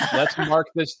mark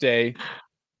this day,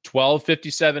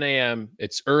 12:57 a.m.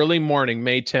 It's early morning,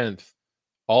 May 10th.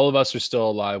 All of us are still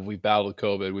alive. We've battled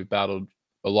COVID. We've battled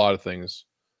a lot of things.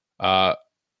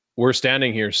 We're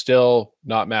standing here still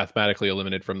not mathematically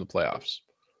eliminated from the playoffs.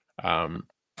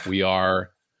 We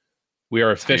are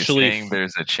officially You're saying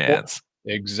there's a chance.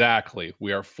 exactly.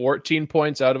 We are 14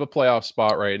 points out of a playoff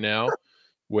spot right now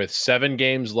with 7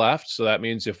 games left. So that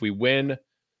means if we win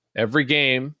every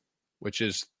game, which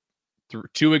is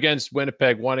 2 against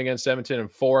Winnipeg, 1 against Edmonton,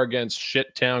 and 4 against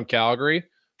shit town Calgary,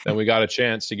 then we got a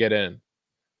chance to get in.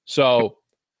 So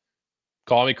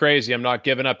call me crazy. I'm not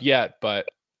giving up yet, but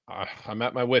I'm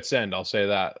at my wit's end. I'll say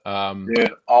that.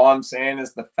 Dude, all I'm saying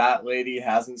is the fat lady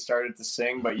hasn't started to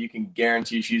sing, but you can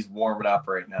guarantee she's warming up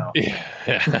right now.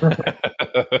 Yeah.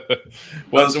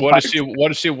 what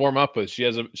does she warm up with? She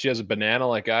has a banana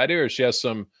like I do, or she has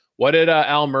some. What did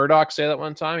Al Murdoch say that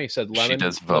one time? He said lemon. She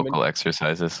does vocal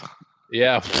exercises.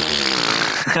 Yeah,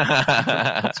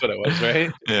 that's what it was,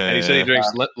 right? Yeah, And he said he drinks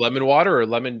lemon water or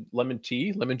lemon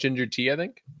tea, lemon ginger tea, I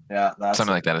think. Yeah, that's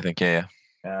something like that. I think. Yeah.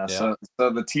 Yeah, so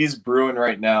the tea's brewing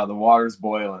right now. The water's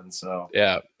boiling. So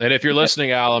Yeah, and if you're listening,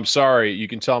 Al, I'm sorry. You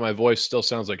can tell my voice still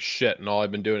sounds like shit, and all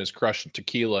I've been doing is crushing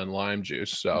tequila and lime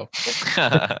juice. So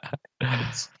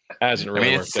hasn't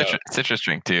really it's worked out. citrus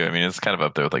drink too. I mean, it's kind of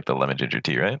up there with like the lemon ginger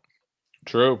tea, right?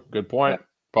 True. Good point.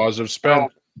 Positive spin.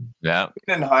 Yeah.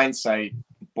 in hindsight,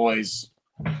 boys,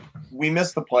 we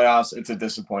missed the playoffs. It's a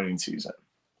disappointing season.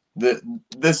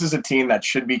 This is a team that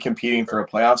should be competing for a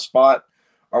playoff spot.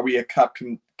 Are we a cup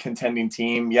contending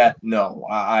team yet? No,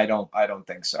 I don't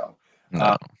think so.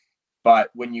 No. But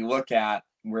when you look at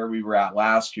where we were at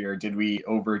last year, did we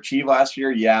overachieve last year?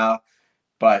 Yeah.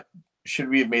 But should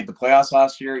we have made the playoffs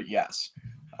last year? Yes.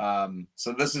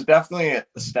 So this is definitely a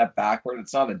step backward.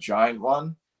 It's not a giant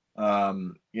one.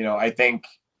 I think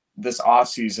this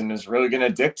offseason is really going to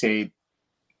dictate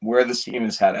where this team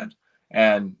is headed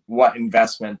and what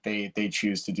investment they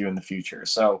choose to do in the future.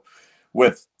 So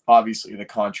with obviously the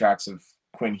contracts of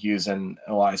Quinn Hughes and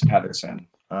Elias Pettersson.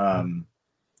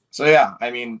 So yeah, I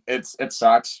mean, it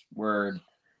sucks. We're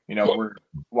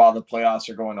while the playoffs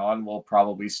are going on, we'll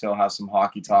probably still have some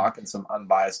hockey talk and some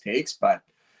unbiased takes, but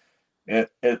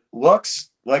it looks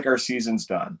like our season's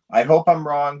done. I hope I'm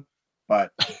wrong,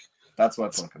 but that's what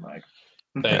it's looking like.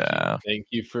 Thank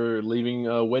you for leaving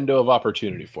a window of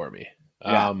opportunity for me.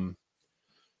 Yeah.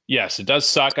 Yes, it does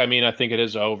suck. I mean, I think it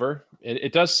is over.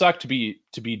 It does suck to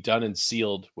be done and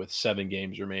sealed with 7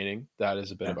 games remaining. That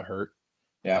is a bit of a hurt.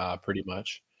 Yeah, pretty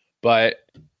much. But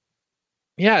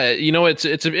yeah,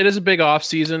 it is a big off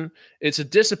season. It's a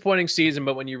disappointing season,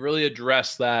 but when you really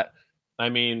address that, I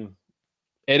mean,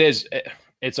 it's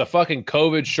a fucking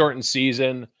COVID shortened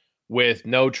season with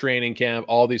no training camp.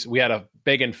 We had a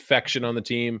big infection on the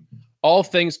team. All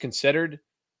things considered,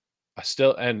 I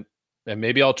still and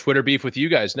maybe I'll Twitter beef with you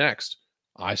guys next.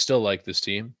 I still like this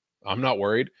team. I'm not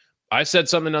worried. I said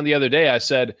something on the other day. I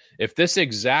said, if this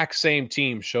exact same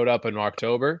team showed up in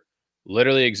October,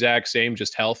 literally exact same,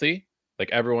 just healthy, like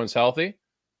everyone's healthy,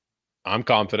 I'm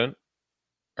confident.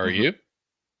 Are you?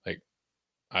 Like,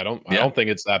 I don't think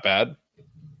it's that bad.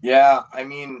 Yeah, I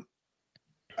mean,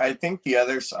 I think the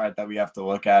other side that we have to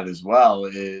look at as well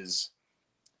is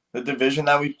the division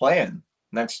that we play in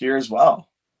next year as well.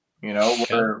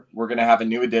 We're going to have a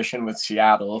new addition with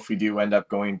Seattle if we do end up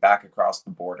going back across the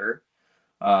border.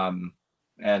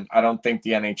 And I don't think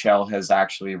the NHL has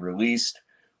actually released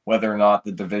whether or not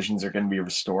the divisions are going to be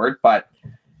restored. But,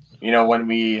 when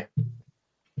we,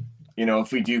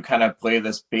 if we do kind of play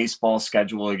this baseball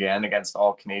schedule again against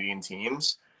all Canadian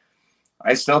teams,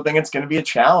 I still think it's going to be a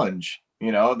challenge.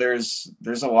 There's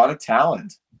a lot of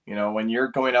talent. When you're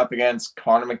going up against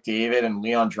Connor McDavid and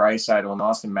Leon Draisaitl and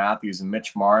Austin Matthews and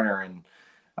Mitch Marner and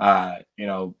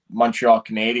Montreal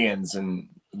Canadiens and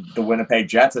the Winnipeg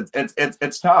Jets.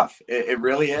 It's tough. It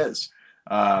really is.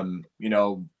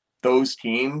 Those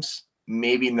teams,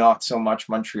 maybe not so much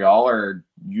Montreal, are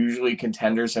usually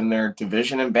contenders in their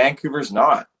division, and Vancouver's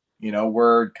not.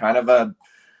 We're kind of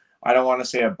I don't want to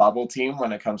say a bubble team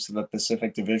when it comes to the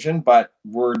Pacific Division, but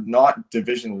we're not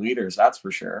division leaders, that's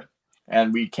for sure.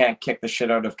 And we can't kick the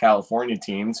shit out of California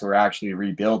teams who are actually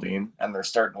rebuilding and they're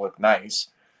starting to look nice.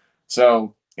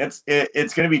 So it's going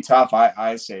to be tough,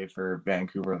 I say, for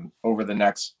Vancouver over the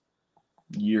next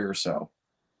year or so,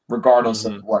 regardless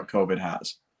of what COVID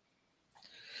has.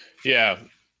 Yeah,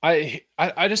 I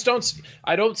just don't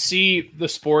see the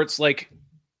sports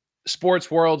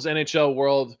world's NHL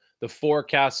world, the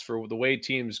forecasts for the way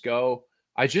teams go.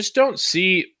 I just don't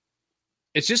see.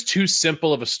 It's just too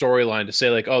simple of a storyline to say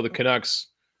the Canucks,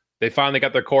 they finally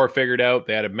got their core figured out.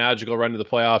 They had a magical run to the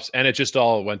playoffs, and it just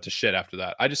all went to shit after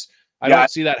that. I don't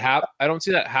see that I don't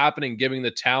see that happening, given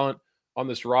the talent on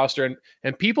this roster,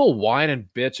 and people whine and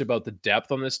bitch about the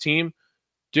depth on this team.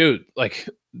 Dude,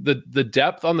 the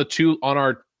depth on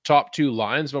our top two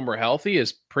lines when we're healthy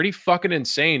is pretty fucking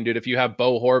insane, dude. If you have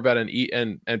Bo Horvat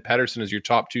and Pettersson as your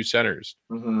top two centers,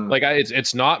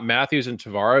 it's not Matthews and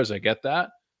Tavares. I get that.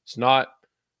 It's not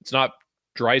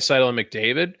Draisaitl and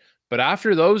McDavid, but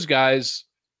after those guys,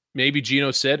 maybe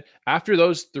Gino Sid, after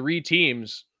those three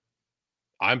teams,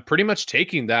 I'm pretty much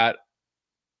taking that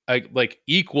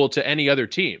equal to any other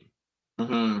team.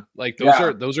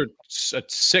 Those are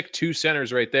sick two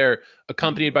centers right there,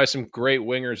 accompanied by some great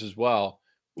wingers as well.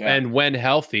 Yeah. And when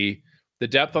healthy, the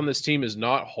depth on this team is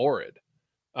not horrid.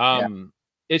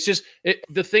 It's just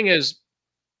the thing is,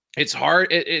 it's hard.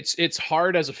 It's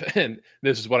hard as a fan.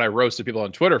 This is what I roasted people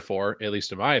on Twitter for, at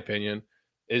least in my opinion,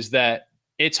 is that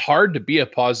it's hard to be a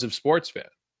positive sports fan.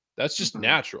 That's just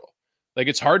natural.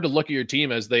 It's hard to look at your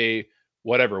team as they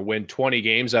win 20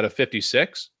 games out of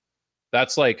 56.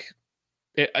 That's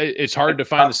it's hard to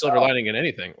find the silver lining in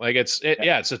anything. It's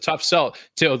a tough sell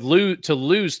to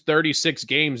lose 36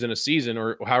 games in a season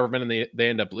or however many they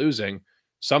end up losing.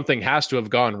 Something has to have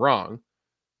gone wrong.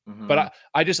 But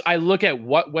I look at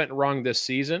what went wrong this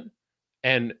season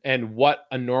and what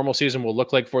a normal season will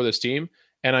look like for this team.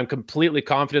 And I'm completely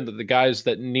confident that the guys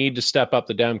that need to step up,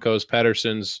 the Demkos,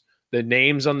 Petterssons, the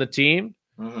names on the team,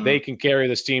 they can carry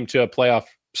this team to a playoff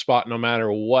spot no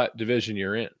matter what division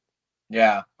you're in.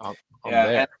 Yeah.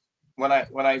 And when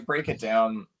I break it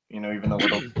down, even a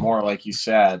little more, like you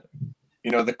said,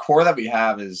 the core that we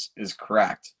have is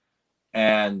correct.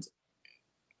 And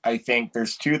I think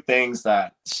there's two things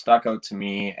that stuck out to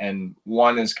me, and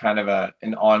one is kind of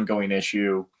an ongoing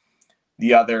issue.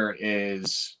 The other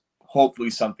is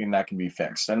hopefully something that can be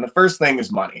fixed. And the first thing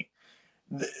is money.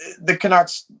 The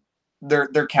Canucks, they're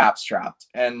cap strapped,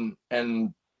 and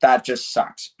that just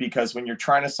sucks, because when you're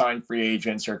trying to sign free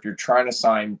agents, or if you're trying to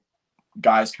sign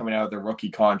guys coming out of their rookie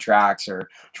contracts, or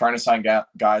trying to sign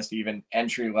guys to even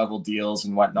entry level deals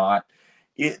and whatnot,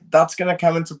 that's going to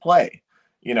come into play.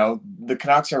 The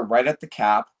Canucks are right at the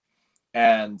cap,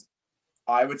 and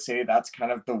I would say that's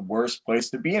kind of the worst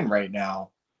place to be in right now,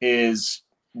 is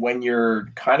when you're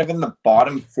kind of in the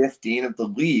bottom 15 of the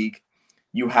league,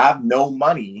 you have no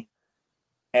money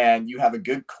and you have a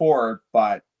good core,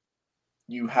 but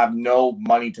you have no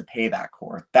money to pay that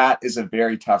core. That is a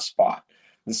very tough spot.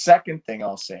 The second thing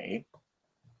I'll say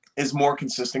is more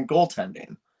consistent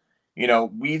goaltending.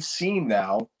 We've seen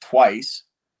now twice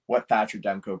what Thatcher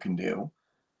Demko can do.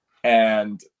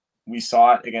 And we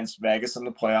saw it against Vegas in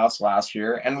the playoffs last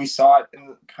year, and we saw it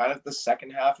in kind of the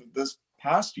second half of this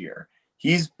past year.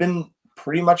 He's been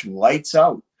pretty much lights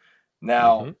out.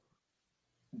 Now,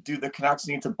 do the Canucks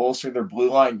need to bolster their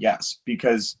blue line? Yes,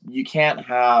 because you can't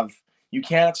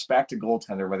expect a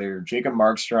goaltender, whether you're Jacob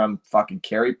Markstrom, fucking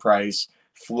Carey Price,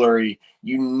 Fleury,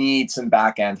 you need some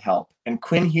back end help. And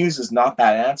Quinn Hughes is not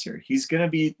that answer. He's going to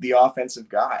be the offensive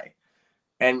guy.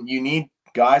 And you need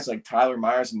guys like Tyler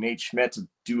Myers and Nate Schmidt to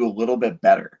do a little bit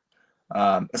better,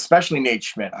 especially Nate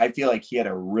Schmidt. I feel like he had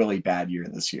a really bad year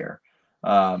this year.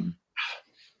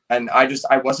 And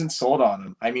I wasn't sold on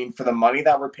him. I mean, for the money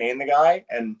that we're paying the guy,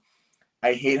 and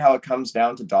I hate how it comes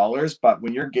down to dollars, but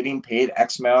when you're getting paid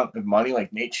X amount of money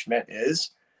like Nate Schmidt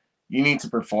is, you need to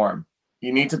perform.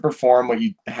 You need to perform what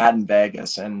you had in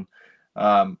Vegas. And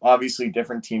obviously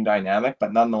different team dynamic,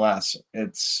 but nonetheless,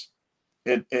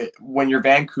 when you're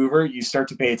Vancouver, you start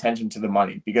to pay attention to the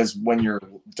money, because when your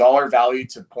dollar value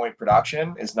to point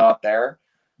production is not there,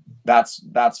 that's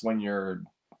when you're,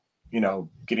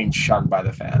 getting shunned by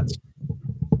the fans.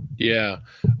 Yeah.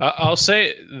 I'll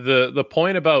say the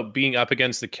point about being up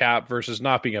against the cap versus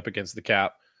not being up against the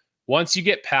cap, once you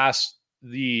get past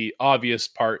the obvious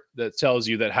part that tells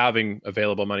you that having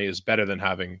available money is better than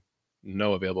having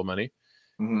no available money.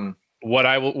 Mhm. What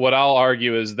I'll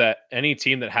argue is that any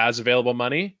team that has available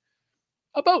money,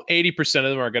 about 80%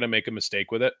 of them are going to make a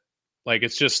mistake with it. Like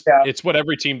it's what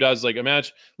every team does. Like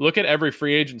look at every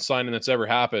free agent signing that's ever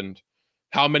happened.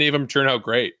 How many of them turn out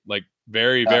great? Like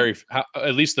very,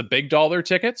 at least the big dollar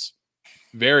tickets,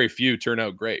 very few turn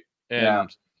out great. And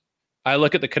I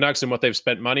look at the Canucks and what they've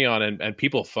spent money on, and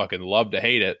people fucking love to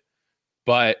hate it.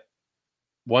 But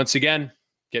once again,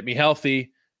 get me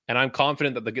healthy. And I'm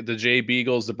confident that the Jay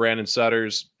Beagles, the Brandon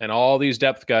Sutters, and all these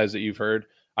depth guys that you've heard,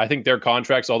 I think their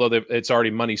contracts, although it's already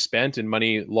money spent and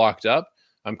money locked up,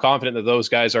 I'm confident that those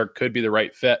guys could be the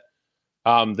right fit.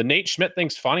 The Nate Schmidt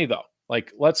thing's funny though.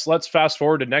 Like let's fast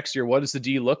forward to next year. What does the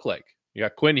D look like? You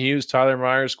got Quinn Hughes, Tyler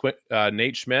Myers,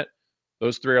 Nate Schmidt.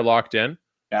 Those three are locked in.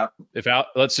 Yeah.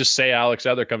 Let's just say Alex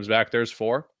Edler comes back, there's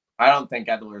four. I don't think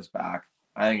Edler's back.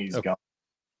 I think he's gone.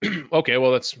 Okay,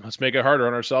 well let's make it harder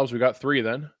on ourselves. We got three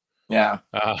then. Yeah.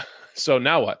 So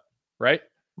now what? Right?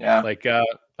 Yeah. Like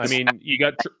I mean, you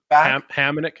got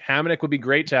Hamonic. Hamonic would be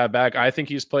great to have back. I think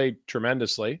he's played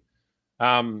tremendously.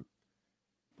 And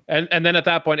then at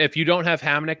that point, if you don't have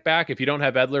Hamonic back, if you don't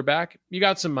have Edler back, you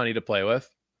got some money to play with.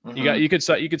 Mhm. You could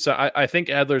I think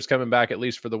Edler's coming back at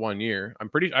least for the 1 year. I'm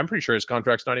pretty sure his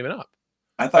contract's not even up.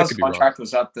 I thought his contract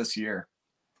was up this year.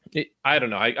 I don't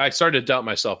know. I started to doubt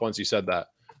myself once you said that.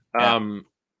 Yeah.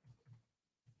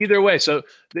 Either way, so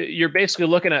you're basically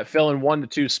looking at filling 1 to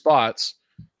 2 spots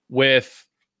with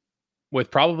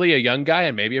probably a young guy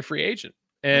and maybe a free agent.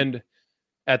 And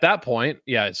at that point,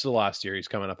 yeah, it's the last year he's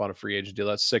coming up on a free agent deal.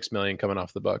 That's $6 million coming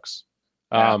off the books.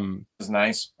 It's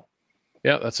nice.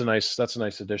 Yeah, that's a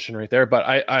nice addition right there. But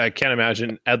I can't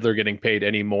imagine Edler getting paid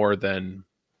any more than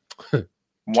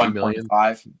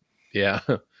 1.5. Yeah.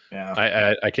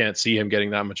 Yeah. I can't see him getting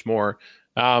that much more.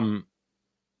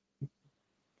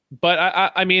 But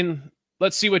I mean,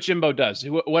 let's see what Jimbo does.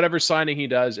 Whatever signing he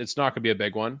does, it's not going to be a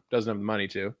big one. Doesn't have the money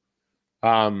to.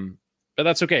 But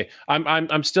that's okay. I'm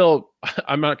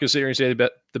not considering say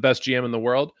the best GM in the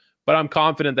world, but I'm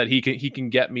confident that he can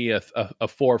get me a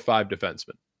 4 or 5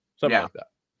 defenseman, something like that.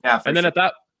 Yeah. And then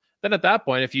at that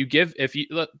point, if you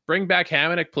bring back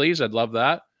Hamonic, please, I'd love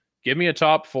that. Give me a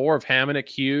top 4 of Hamonic,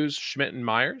 Hughes, Schmidt, and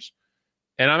Myers,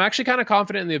 and I'm actually kind of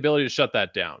confident in the ability to shut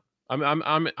that down.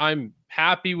 I'm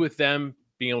happy with them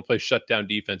being able to play shutdown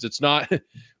defense. It's not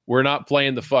we're not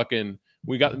playing the fucking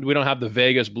we don't have the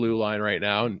Vegas blue line right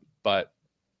now, but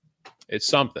it's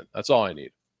something. That's all I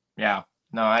need. Yeah,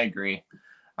 no, I agree.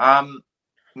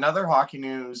 Another hockey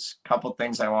news, couple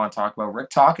things I want to talk about.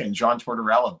 Rick Tocchet and John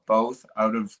Tortorella both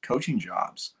out of coaching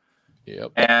jobs.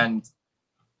 Yep. And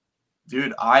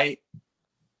dude,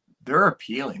 they're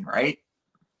appealing, right?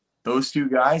 Those two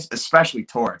guys, especially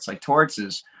Torts. Like Torts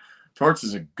is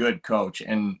a good coach,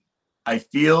 and I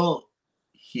feel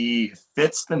he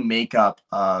fits the makeup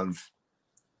of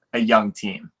a young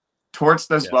team. Torts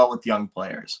does well with young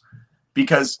players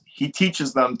because he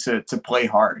teaches them to play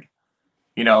hard.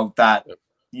 You know, that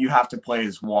you have to play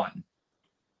as one.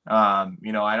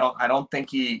 You know, I don't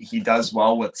think he does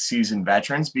well with seasoned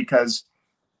veterans because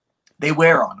they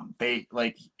wear on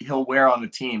him. He'll wear on the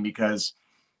team because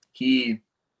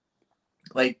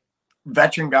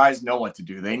veteran guys know what to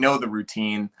do. They know the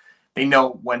routine. They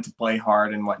know when to play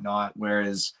hard and whatnot.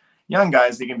 Whereas young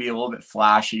guys, they can be a little bit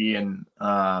flashy and,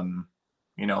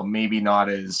 you know, maybe not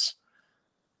as,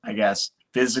 I guess,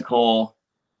 physical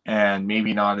and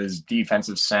maybe not as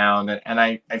defensive sound. And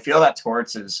I feel that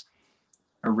Torts is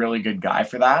a really good guy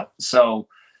for that. So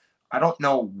I don't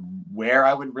know where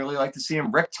I would really like to see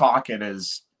him. Rick Tocchet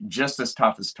is just as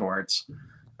tough as Torts.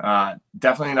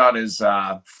 Definitely not as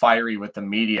fiery with the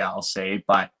media, I'll say,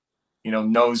 but, you know,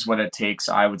 knows what it takes,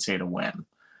 I would say, to win.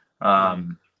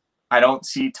 I don't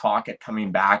see Tocchet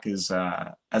coming back as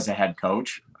a head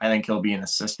coach. I think he'll be an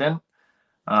assistant.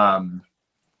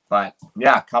 But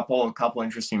yeah, couple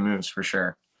interesting moves for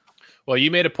sure. Well,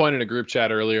 you made a point in a group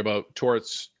chat earlier about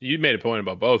Torts. You made a point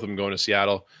about both of them going to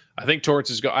Seattle. I think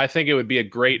I think it would be a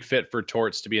great fit for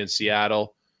Torts to be in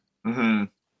Seattle. Mm-hmm.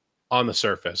 On the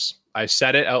surface. I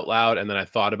said it out loud and then I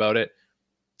thought about it.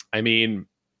 I mean,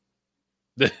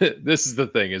 this is the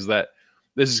thing, is that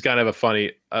this is kind of a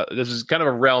funny, this is kind of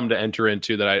a realm to enter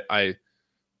into that I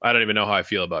don't even know how I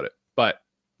feel about it. But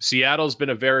Seattle's been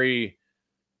a very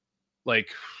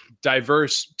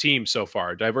diverse team so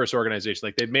far, diverse organization.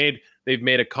 Like they've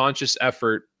made a conscious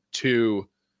effort to,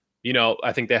 you know,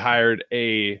 I think they hired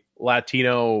a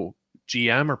Latino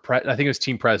GM or I think it was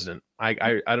team president. I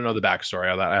don't know the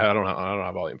backstory of that. I don't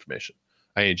have all the information.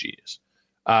 I ain't a genius.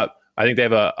 I think they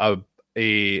have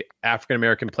a African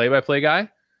American play-by-play guy.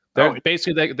 They're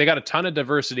basically they got a ton of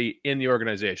diversity in the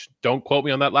organization. Don't quote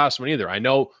me on that last one either. I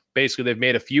know basically they've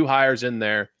made a few hires in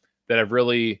there that have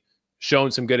really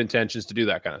shown some good intentions to do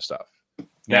that kind of stuff.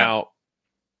 Yeah. Now,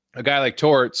 a guy like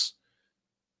Torts,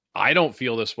 I don't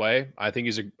feel this way. I think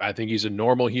he's a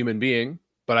normal human being,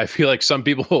 but I feel like some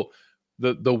people,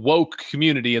 the woke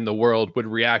community in the world would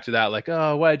react to that like,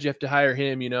 oh, why'd you have to hire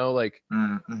him? Like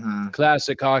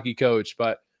classic hockey coach.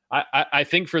 But I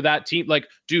think for that team, like,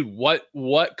 dude, what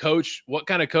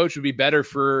kind of coach would be better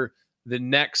for the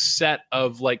next set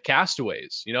of like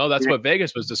castaways? That's what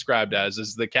Vegas was described as,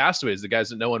 is the castaways, the guys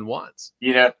that no one wants.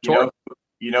 You know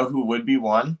who would be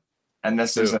one? And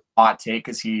this is a hot take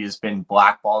because he has been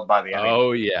blackballed by the NHL.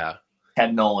 Oh, yeah.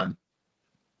 Ted Nolan.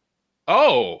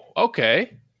 Oh,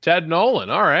 okay. Ted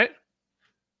Nolan. All right.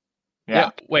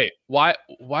 Yeah. Wait, why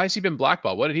has he been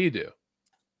blackballed? What did he do?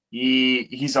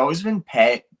 He's always been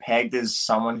pegged as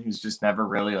someone who's just never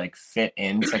really like fit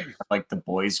into like the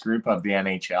boys group of the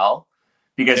NHL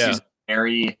because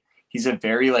he's a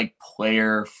very like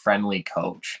player friendly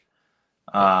coach.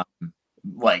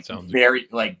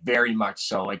 Very much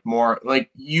so, like more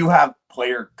like you have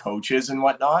player coaches and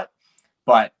whatnot,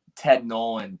 but Ted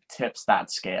Nolan tips that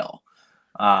scale.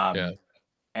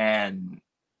 And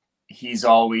he's a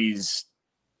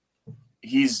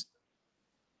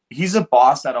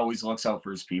boss that always looks out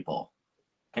for his people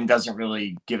and doesn't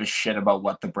really give a shit about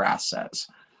what the brass says.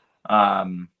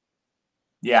 And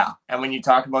when you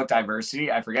talk about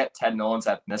diversity, I forget Ted Nolan's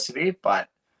ethnicity, but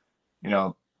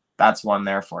that's one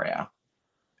there for you.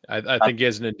 I think he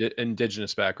has an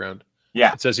indigenous background.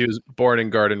 Yeah. It says he was born in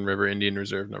Garden River Indian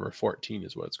Reserve, number 14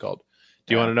 is what it's called.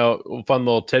 Do you want to know a fun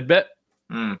little tidbit?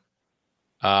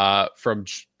 From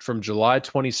July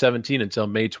 2017 until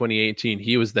May 2018,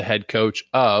 he was the head coach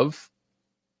of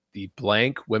the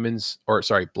blank men's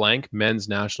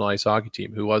national ice hockey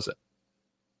team. Who was it?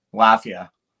 Lafayette.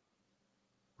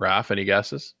 Raph, any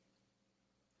guesses?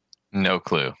 No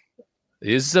clue.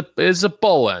 Is a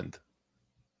Poland.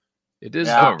 It is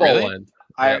the Poland.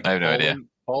 I have no idea.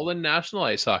 Poland national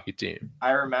ice hockey team.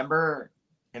 I remember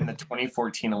in the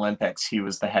 2014 Olympics, he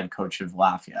was the head coach of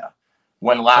Lafayette.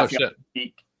 When Lafayette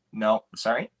no,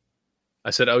 sorry?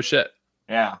 I said, oh, shit.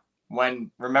 Yeah.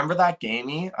 Remember that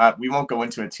game? We won't go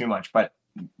into it too much, but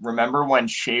remember when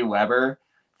Shea Weber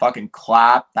fucking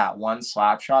clapped that one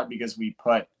slap shot because we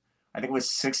put, I think it was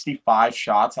 65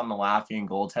 shots on the Lafayette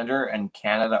goaltender and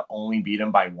Canada only beat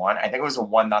him by 1. I think it was a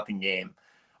 1-0 game.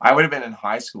 I would have been in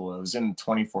high school. It was in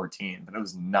 2014, but it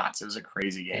was nuts. It was a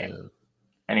crazy game. Yeah.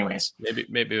 Anyways.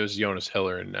 Maybe it was Jonas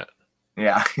Hiller in net.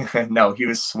 Yeah. No, he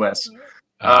was Swiss.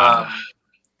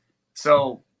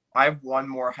 So I have one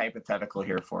more hypothetical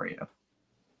here for you.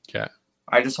 Okay.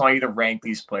 I just want you to rank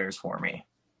these players for me.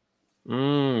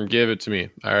 Give it to me.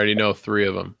 I already know 3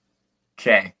 of them.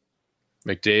 Okay.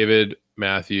 McDavid,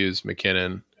 Matthews,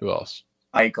 McKinnon. Who else?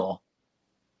 Eichel.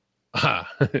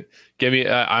 Give me.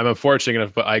 I'm unfortunately going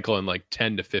to put Eichel in like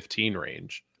 10 to 15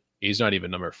 range. He's not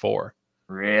even number 4.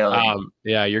 Really?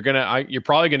 Yeah. You're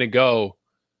probably gonna go.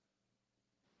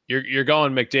 You're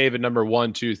going McDavid number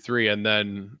 1, 2, 3, and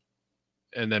then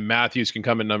Matthews can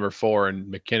come in number 4,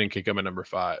 and McKinnon can come in number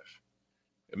 5.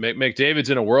 McDavid's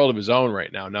in a world of his own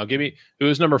right now. Now, give me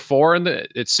who's number 4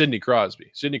 it's Sidney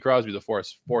Crosby. Sidney Crosby, the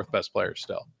fourth best player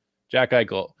still. Jack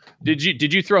Eichel. Did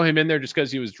you throw him in there just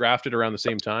because he was drafted around the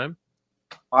same time?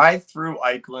 I threw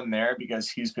Eichel in there because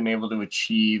he's been able to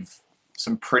achieve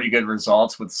some pretty good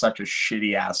results with such a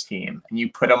shitty ass team, and you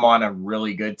put him on a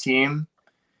really good team,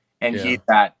 and he's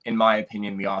at, in my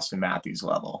opinion, the Austin Matthews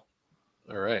level.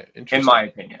 All right, interesting. In my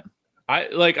opinion. I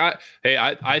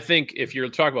think if you're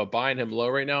talking about buying him low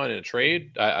right now in a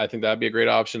trade, I think that'd be a great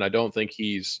option. I don't think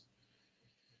he's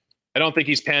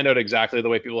panned out exactly the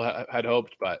way people had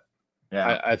hoped, but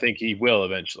I think he will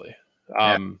eventually.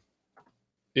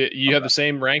 You have the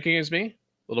same ranking as me,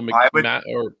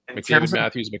 McDavid,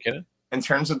 Matthews, McKinnon. In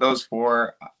terms of those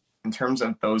 4, I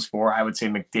would say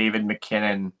McDavid,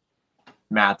 McKinnon,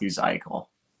 Matthews, Eichel.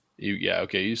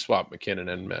 You swap McKinnon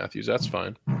and Matthews. That's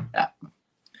fine. Yeah.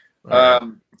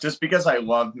 Just because I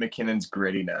love McKinnon's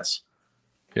grittiness.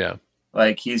 Yeah.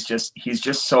 Like he's just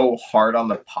so hard on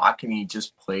the puck, and he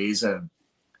just plays a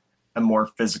more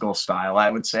physical style, I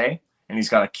would say. And he's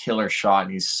got a killer shot,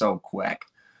 and he's so quick.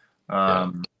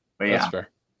 But that's fair.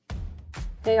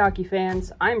 Hey, hockey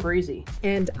fans, I'm Breezy.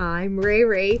 And I'm Ray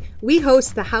Ray. We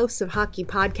host the House of Hockey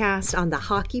podcast on the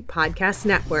Hockey Podcast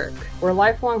Network. We're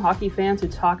lifelong hockey fans who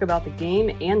talk about the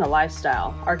game and the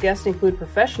lifestyle. Our guests include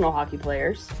professional hockey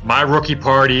players. My rookie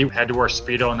party had to wear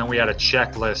Speedo, and then we had a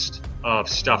checklist of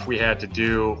stuff we had to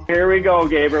do. Here we go,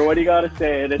 Gaber. What do you got to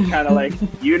say? And it's kind of like,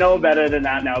 you know better than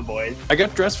that now, boys. I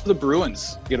got dressed for the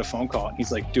Bruins. Get a phone call.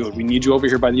 He's like, dude, we need you over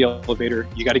here by the elevator.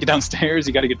 You got to get downstairs.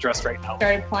 You got to get dressed right now.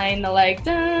 Started playing the like,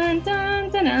 dun, dun,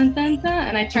 dun, dun, dun, dun,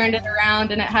 and I turned it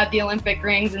around and it had the Olympic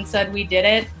rings and said, we did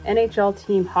it. NHL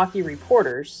team hockey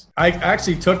reporters. I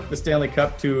actually took the Stanley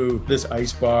Cup to this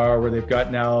ice bar where they've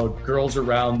got now girls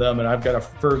around them, and I've got a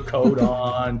fur coat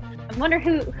on. I wonder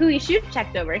who he shoot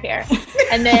checked over here.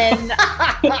 And then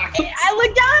I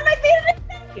looked down at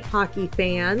my feet. Hockey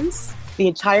fans. The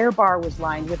entire bar was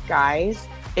lined with guys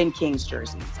in Kings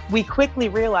jerseys. We quickly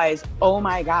realized, oh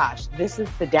my gosh, this is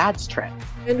the dad's trip.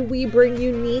 And we bring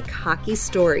unique hockey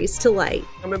stories to light.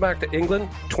 Coming back to England,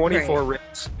 24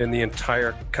 rings in the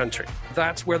entire country.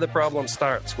 That's where the problem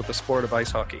starts with the sport of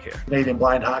ice hockey here. Canadian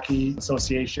Blind Hockey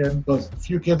Association, those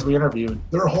few kids we interviewed,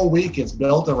 their whole week is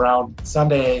built around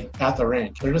Sunday at the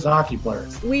rink. They're just hockey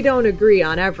players. We don't agree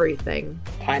on everything.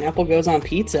 Pineapple goes on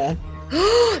pizza.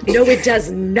 No, it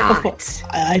does not.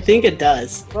 I think it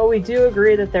does. But we do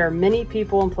agree that there are many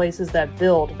people and places that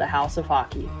build the House of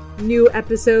Hockey. New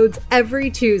episodes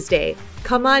every Tuesday.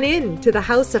 Come on in to the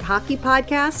House of Hockey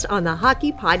podcast on the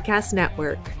Hockey Podcast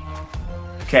Network.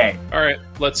 Okay. All right.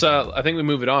 Let's I think we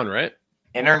move it on, right?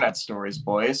 Internet stories,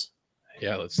 boys.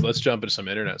 Yeah, let's jump into some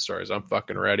internet stories. I'm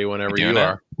fucking ready whenever you it?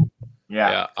 are.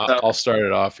 Yeah. I'll start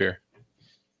it off here.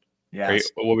 Yeah.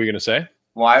 What were you gonna say?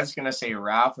 Well, I was gonna say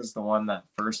Raph was the one that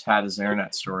first had his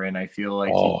internet story, and I feel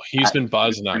like he's been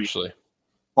buzzing actually.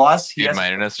 Plus, he has my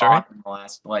internet story in the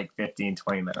last like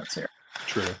 15-20 minutes here.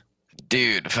 True.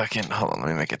 Dude, fucking hold on, let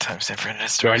me make a timestamp for internet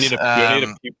stories. Do I need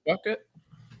a puke bucket?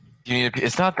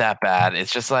 It's not that bad.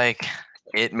 It's just like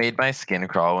it made my skin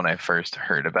crawl when I first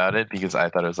heard about it because I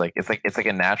thought it was like it's like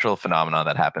a natural phenomenon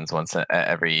that happens once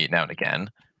every now and again.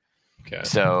 Okay.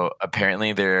 So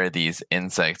apparently there are these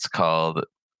insects called,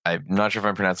 I'm not sure if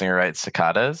I'm pronouncing it right,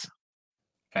 cicadas.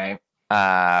 Okay.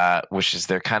 Which is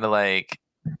they're kind of like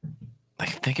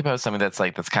think about something that's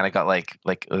kind of got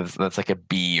that's like a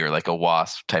bee or like a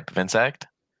wasp type of insect,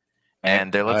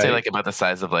 and they're let's say like about the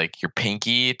size of like your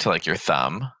pinky to like your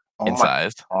thumb in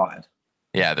size. God.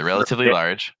 Yeah, they're relatively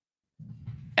large.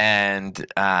 And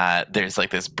there's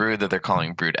like this brood that they're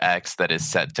calling Brood X that is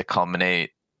set to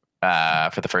culminate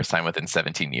for the first time within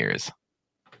 17 years.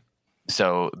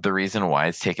 So the reason why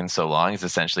it's taken so long is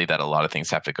essentially that a lot of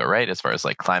things have to go right as far as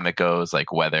like climate goes,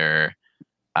 like weather,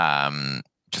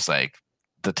 just like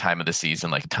the time of the season,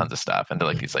 like tons of stuff. And they're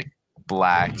like these like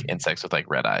black insects with like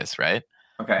red eyes, right?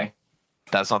 Okay.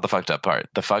 That's not the fucked up part.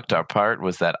 The fucked up part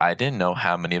was that I didn't know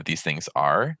how many of these things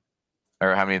are,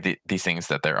 or how many of these things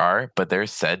that there are, but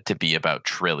there's said to be about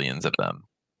trillions of them.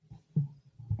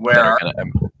 Where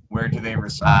do they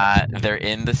reside? They're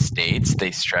in the States.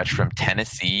 They stretch from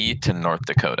Tennessee to North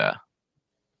Dakota.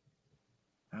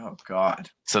 Oh, God.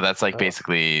 So that's like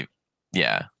basically,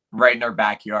 yeah. Right in our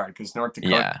backyard, because North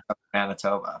Dakota is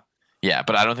Manitoba. Yeah,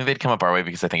 but I don't think they'd come up our way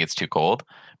because I think it's too cold.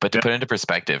 But to put into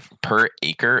perspective, per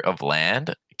acre of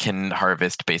land can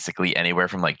harvest basically anywhere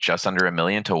from like just under 1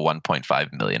 million to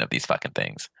 1.5 million of these fucking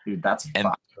things. Dude, that's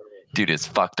dude, it's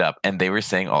fucked up. And they were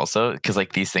saying also, because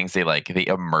like these things, they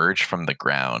emerge from the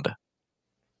ground.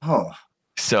 Oh.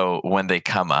 So when they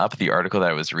come up, the article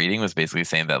that I was reading was basically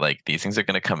saying that like these things are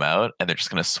going to come out and they're just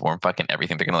going to swarm fucking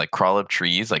everything. They're going to like crawl up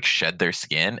trees, like shed their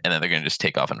skin, and then they're going to just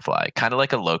take off and fly. Kind of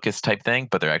like a locust type thing,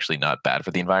 but they're actually not bad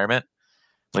for the environment.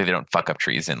 Like they don't fuck up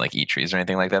trees and like eat trees or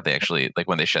anything like that. They actually, like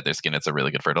when they shed their skin, it's a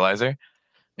really good fertilizer.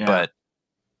 Yeah. But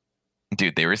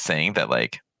dude, they were saying that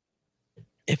like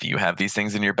if you have these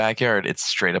things in your backyard, it's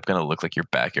straight up going to look like your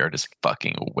backyard is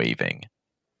fucking waving.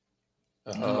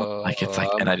 Like it's like,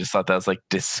 and I just thought that was like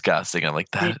disgusting. I'm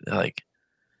like that, like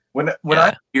when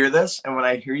I hear this and when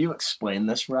I hear you explain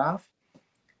this, Raph,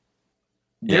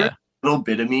 there's a little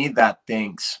bit of me that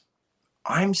thinks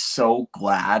I'm so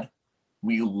glad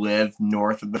we live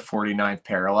north of the 49th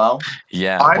parallel.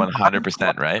 Yeah,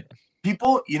 100%, right?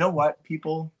 People, you know what?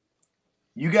 People,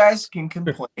 you guys can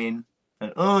complain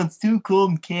that, oh, it's too cold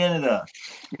in Canada.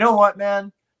 You know what,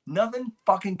 man? Nothing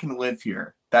fucking can live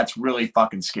here that's really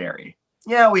fucking scary.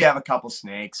 Yeah, we have a couple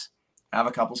snakes, have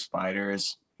a couple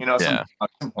spiders, you know,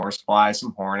 some horseflies,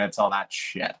 some hornets, all that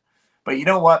shit. But you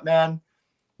know what, man?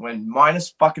 When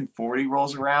minus fucking 40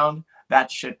 rolls around,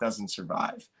 that shit doesn't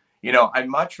survive. You know, I'd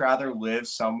much rather live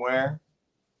somewhere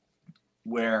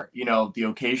where, you know, the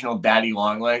occasional daddy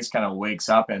longlegs kind of wakes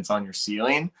up and it's on your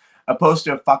ceiling, opposed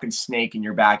to a fucking snake in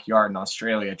your backyard in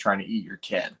Australia trying to eat your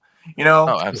kid. You know?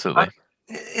 Oh, absolutely.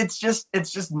 It's just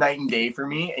night and day for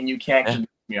me, and you can't convince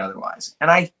me otherwise.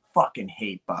 And I fucking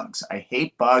hate bugs. I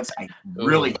hate bugs. I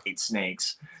really hate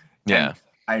snakes. Yeah.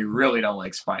 I really don't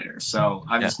like spiders, so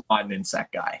I'm just not an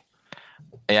insect guy.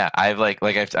 Yeah, I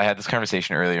had this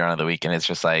conversation earlier on in the week, and it's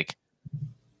just like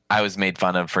I was made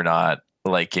fun of for not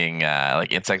liking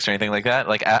like insects or anything like that.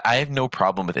 Like I have no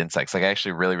problem with insects. Like I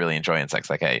actually really, really enjoy insects.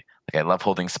 Like I love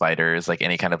holding spiders, like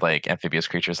any kind of like amphibious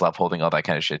creatures, love holding all that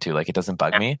kind of shit too. Like it doesn't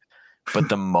bug me. But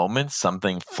the moment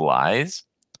something flies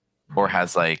or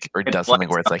has like or does something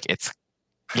where it's like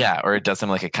or it does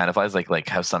something like it kind of flies, like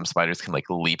how some spiders can like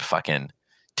leap fucking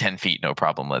 10 feet no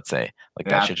problem, let's say. Like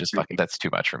that should just fucking that's too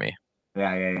much for me.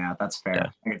 Yeah. That's fair. Yeah.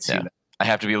 I can see that. I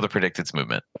have to be able to predict its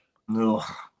movement. Ugh.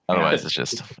 Otherwise,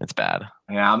 it's bad.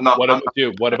 Yeah, I'm not.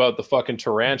 What about the fucking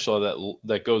tarantula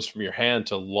that goes from your hand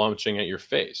to launching at your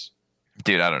face?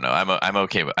 Dude, I don't know. I'm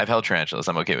okay with. I've held tarantulas.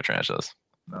 I'm okay with tarantulas.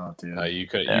 No, dude. You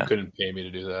couldn't pay me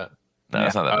to do that. No,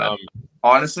 it's not that bad.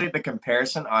 Honestly, the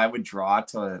comparison I would draw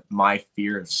to my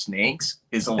fear of snakes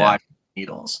is a lot of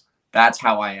needles. That's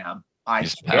how I am. I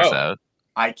just pass out.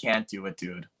 I can't do it,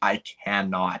 dude. I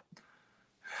cannot.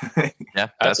 Yeah,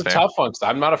 that's a fair. tough one.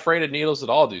 I'm not afraid of needles at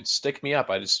all, dude. Stick me up.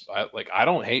 I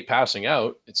don't hate passing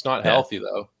out. It's not healthy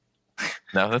though.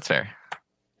 No, that's fair.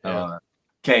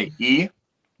 Okay, E.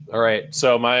 All right.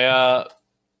 So my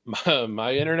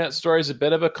internet story is a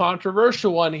bit of a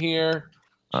controversial one here.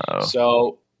 Uh-oh.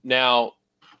 So now,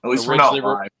 at least we're not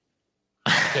live.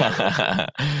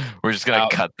 We're just gonna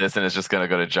cut this, and it's just gonna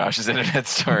go to Josh's internet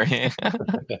story.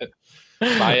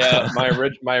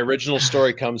 My original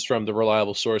story comes from the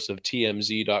reliable source of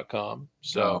TMZ.com.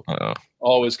 So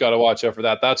always got to watch out for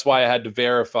that. That's why I had to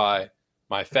verify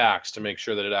my facts to make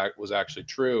sure that it was actually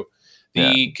true.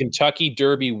 The Kentucky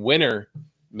Derby winner,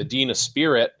 Medina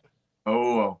Spirit.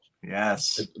 Oh,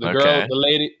 yes.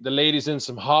 The lady's in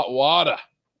some hot water.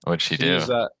 What'd she do?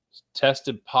 She's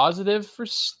tested positive for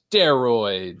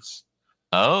steroids.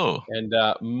 Oh, and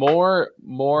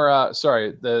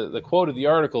sorry. The quote of the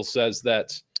article says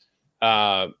that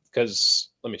because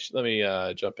let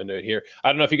me jump into it here. I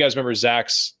don't know if you guys remember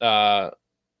Zach's what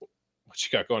you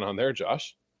got going on there,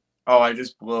 Josh. Oh, I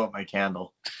just blew up my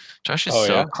candle. Josh is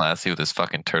classy with his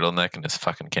fucking turtleneck and his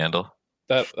fucking candle.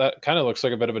 That kind of looks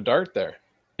like a bit of a dart there.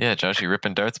 Yeah, Josh, you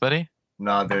ripping darts, buddy?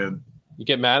 Nah, dude. You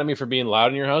get mad at me for being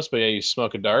loud in your house, but yeah, you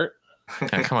smoke a dart.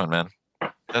 Yeah, come on, man.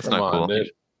 That's not cool, dude.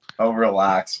 Oh,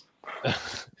 relax.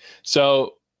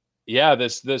 So, yeah,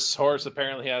 this horse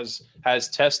apparently has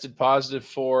tested positive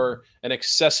for an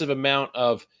excessive amount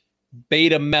of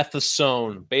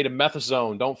betamethasone.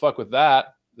 Betamethasone, don't fuck with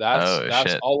that.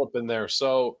 That's all up in there.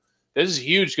 So this is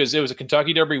huge because it was a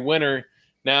Kentucky Derby winner.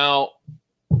 Now,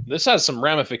 this has some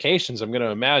ramifications. I'm going to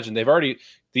imagine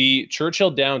the Churchill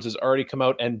Downs has already come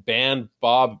out and banned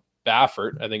Bob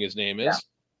Baffert, I think his name is.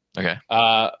 Okay.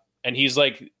 And he's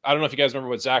like, I don't know if you guys remember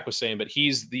what Zach was saying, but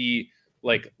he's the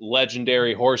like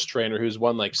legendary horse trainer who's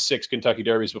won like 6 Kentucky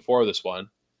Derbies before this one.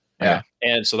 Yeah.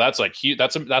 And so that's like huge.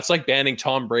 That's like banning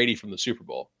Tom Brady from the Super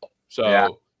Bowl.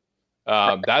 So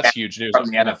that's huge news from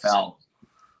the NFL.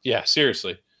 Yeah,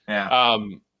 seriously. Yeah.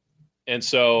 And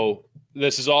so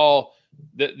this is all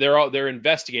they're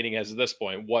investigating as of this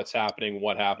point. What's happening?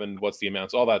 What happened? What's the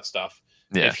amounts? All that stuff.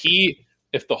 Yeah.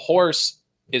 If the horse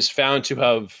is found to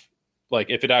have, like,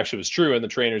 if it actually was true and the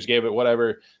trainers gave it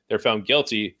whatever, they're found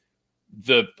guilty,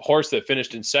 the horse that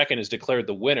finished in second is declared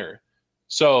the winner.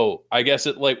 So I guess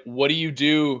what do you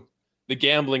do? The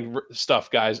gambling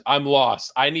stuff, guys. I'm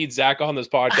lost. I need Zach on this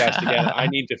podcast again. I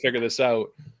need to figure this out.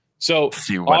 So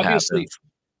obviously,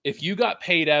 if you got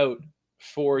paid out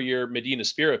for your Medina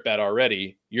Spirit bet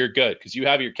already, you're good because you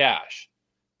have your cash.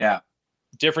 Yeah.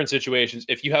 Different situations.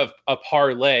 If you have a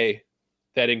parlay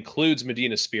that includes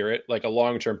Medina Spirit, like a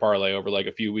long-term parlay over like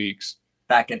a few weeks,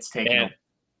 that gets taken.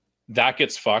 That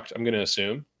gets fucked, I'm going to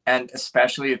assume. And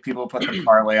especially if people put the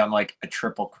parlay on like a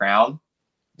Triple Crown.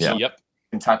 Yeah. Yep.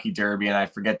 Kentucky Derby, and I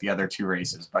forget the other 2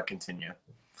 races, but continue.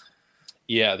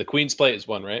 Yeah, the Queen's Plate is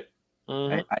one, right?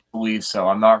 I believe so.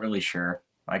 I'm not really sure.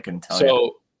 I couldn't tell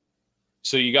you.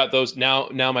 So you got those. Now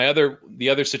the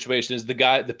other situation is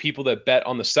the people that bet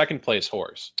on the second place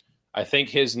horse. I think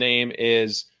his name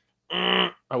is,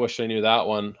 I wish I knew that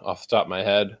one off the top of my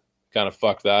head. Kind of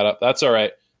fucked that up. That's all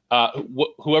right.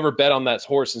 Whoever bet on that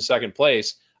horse in second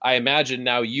place, I imagine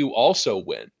now you also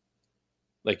win.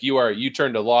 Like you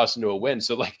turned a loss into a win.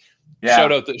 So like,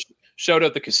 shout out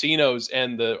the casinos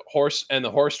and the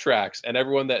horse tracks and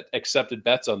everyone that accepted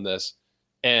bets on this,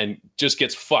 and just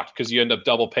gets fucked because you end up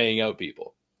double paying out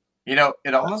people. You know,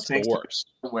 it almost makes it worse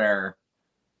where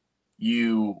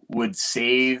you would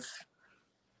save,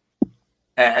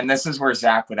 and this is where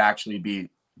Zach would actually be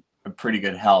a pretty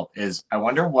good help. Is I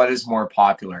wonder what is more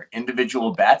popular,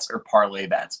 individual bets or parlay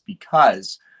bets?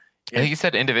 Because I think he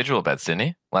said individual bets, didn't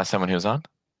he? Last time when he was on?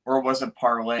 Or was it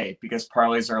parlay? Because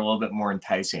parlays are a little bit more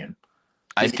enticing.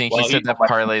 I think he said that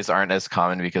parlays aren't as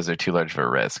common because they're too large of a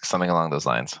risk, something along those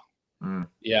lines.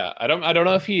 Yeah, I don't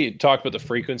know if he talked about the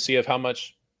frequency of how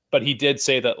much, but he did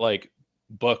say that like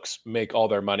books make all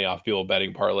their money off people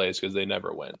betting parlays because they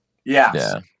never win. Yes.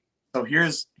 Yeah. So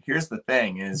here's the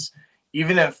thing is,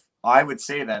 even if I would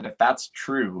say that if that's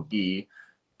true,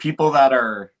 people that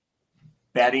are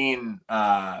betting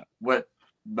what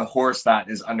the horse that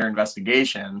is under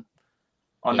investigation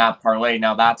on that parlay,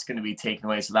 now that's going to be taken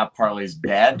away, so that parlay is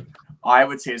dead. I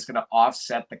would say it's going to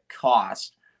offset the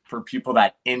cost for people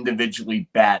that individually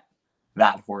bet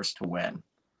that horse to win.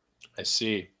 I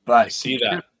see. But I see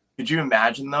that. Could you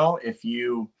imagine though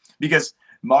because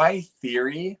my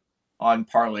theory on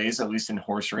parlays, at least in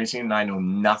horse racing, and I know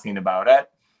nothing about it,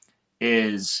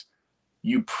 is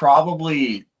you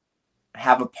probably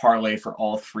have a parlay for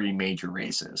all 3 major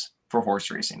races for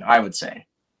horse racing, I would say.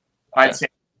 I'd say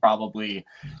probably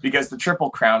because the Triple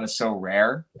Crown is so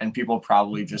rare and people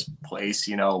probably just place,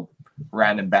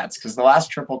 random bets. Because the last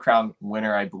Triple Crown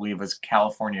winner, I believe, was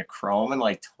California Chrome in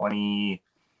like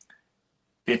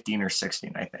 2015 or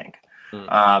 16, I think.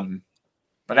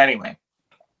 But anyway,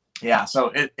 yeah,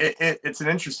 so it's an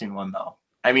interesting one though.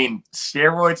 I mean,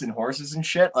 steroids and horses and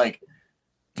shit, like,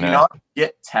 do you not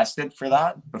get tested for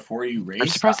that before you race? I'm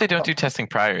surprised they don't do testing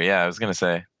prior. Yeah, I was going to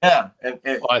say. Yeah.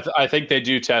 I think they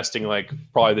do testing like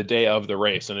probably the day of the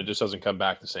race, and it just doesn't come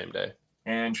back the same day.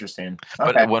 Interesting.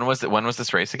 Okay. But when was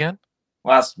this race again?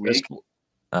 Last week.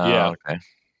 Yeah. Okay.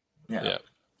 Yeah.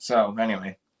 So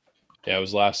anyway. Yeah, it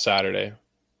was last Saturday,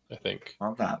 I think.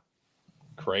 Love that.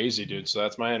 Crazy, dude. So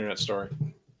that's my internet story.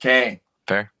 Okay.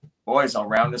 Fair. Boys, I'll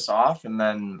round us off, and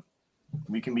then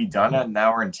we can be done at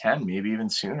 1:10, maybe even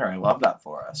sooner. I love that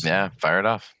for us. Yeah, fire it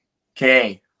off.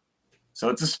 Okay. So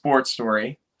it's a sports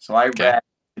story. So I read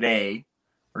today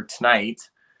or tonight,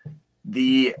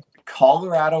 the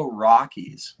Colorado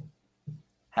Rockies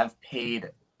have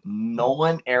paid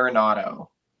Nolan Arenado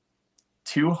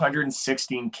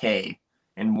 $216K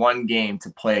in one game to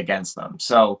play against them.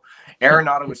 So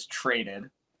Arenado was traded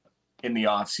in the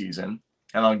offseason,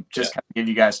 and I'll just kind of give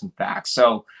you guys some facts.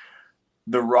 So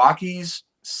the Rockies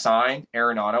signed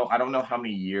Arenado, I don't know how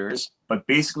many years, but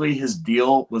basically his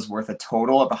deal was worth a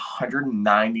total of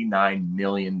 $199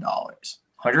 million.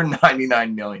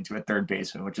 $199 million to a third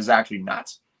baseman, which is actually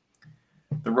nuts.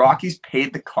 The Rockies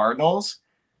paid the Cardinals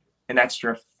an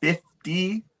extra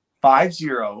 $50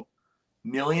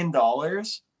 million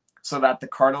so that the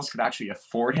Cardinals could actually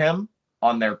afford him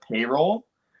on their payroll.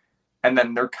 And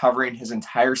then they're covering his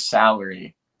entire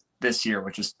salary this year,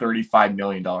 which is $35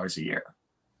 million a year.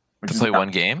 To play one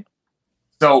game?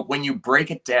 So when you break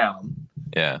it down,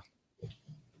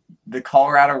 the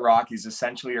Colorado Rockies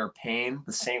essentially are paying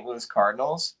the St. Louis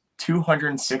Cardinals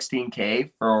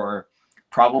 $216K for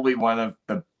probably one of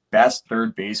the best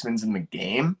third basemen in the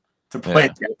game to play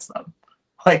against them.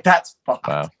 Like, that's fucked.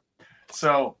 Wow.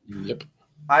 So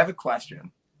I have a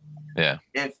question. Yeah.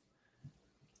 If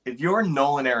you're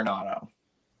Nolan Arenado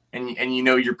and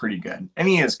you're pretty good, and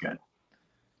he is good,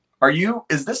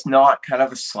 is this not kind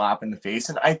of a slap in the face?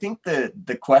 And I think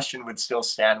the question would still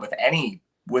stand with any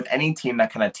team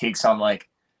that kind of takes on like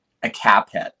a cap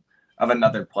hit of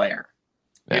another player.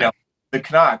 Yeah. The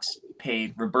Canucks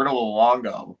paid Roberto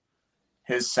Luongo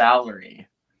his salary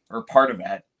or part of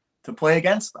it to play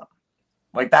against them.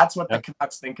 Like, that's what the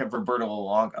Canucks think of Roberto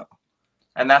Luongo.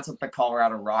 And that's what the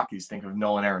Colorado Rockies think of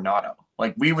Nolan Arenado.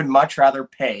 Like, we would much rather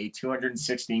pay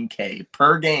 $216K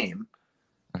per game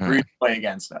for you to play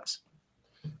against us.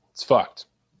 It's fucked.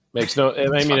 Makes no. I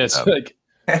mean, it's like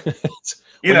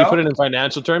you put it in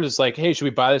financial terms. It's like, hey, should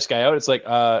we buy this guy out? It's like,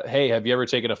 hey, have you ever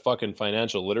taken a fucking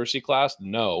financial literacy class?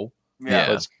 No. Yeah.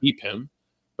 Let's keep him.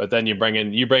 But then you bring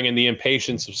in the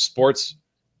impatience of sports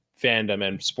fandom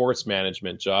and sports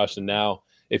management, Josh. And now,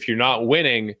 if you're not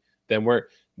winning, then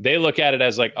they look at it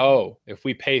as like, oh, if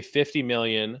we pay $50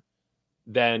 million,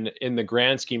 then in the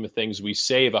grand scheme of things, we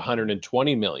save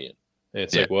 $120 million. And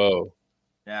it's like, whoa.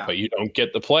 Yeah. But you don't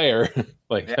get the player.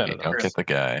 Like, I don't know. Don't get the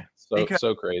guy.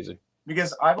 So crazy.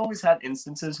 Because I've always had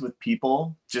instances with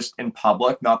people just in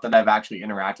public, not that I've actually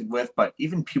interacted with, but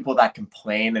even people that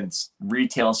complain in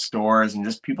retail stores and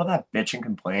just people that bitch and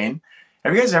complain.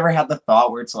 Have you guys ever had the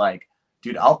thought where it's like,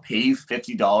 dude, I'll pay you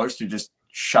 $50 to just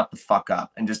shut the fuck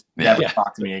up and just never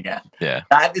talk to me again? Yeah.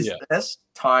 That is this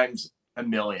times a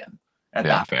million. At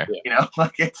that fair.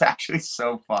 Like, it's actually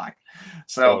so fucked.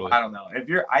 So totally. I don't know.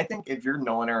 I think if you're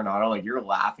Nolan Arenado, like, you're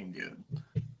laughing, dude.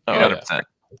 100%.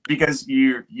 Because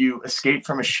you escaped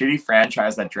from a shitty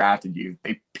franchise that drafted you.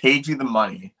 They paid you the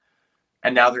money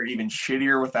and now they're even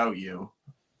shittier without you,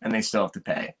 and they still have to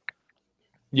pay.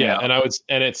 Yeah,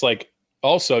 and it's like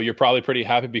also you're probably pretty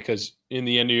happy because in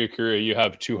the end of your career you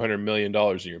have $200 million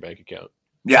in your bank account.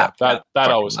 Yeah, that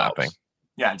always helps.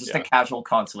 Yeah, just a casual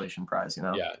consolation prize, you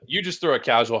know. Yeah, you just throw a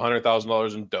casual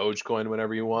 $100,000 in Dogecoin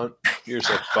whenever you want. You're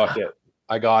just like, fuck it,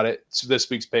 I got it. It's this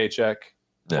week's paycheck.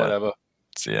 Whatever.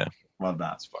 So, yeah, love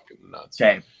that. It's fucking nuts.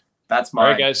 Okay, that's mine.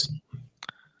 All right, guys.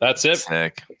 That's it.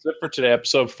 Sick. That's it for today.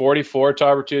 Episode 44.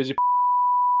 Tauber Tuesday.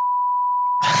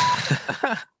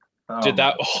 Did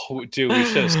that? Oh, dude, we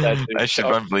should have said. Dude. I should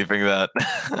run bleeping that.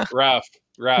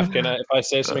 Raph, can I? If I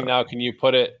say something now, can you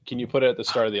put it? Can you put it at the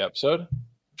start of the episode?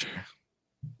 Sure.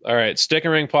 All right, Stick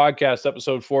and Ring Podcast,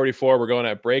 episode 44. We're going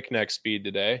at breakneck speed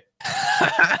today.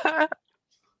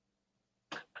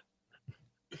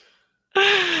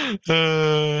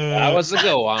 That was a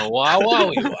good one.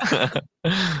 Wow.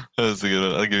 That was a good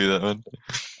one. I'll give you that one.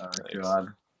 Oh, God.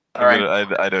 All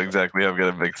right. I know exactly how I'm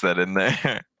going to mix that in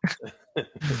there. All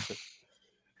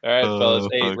right, fellas.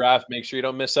 Hey, Raph, make sure you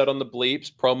don't miss out on the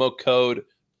bleeps. Promo code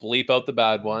bleep out the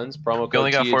bad ones. Promo code. We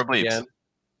only got 4 bleeps. THPN.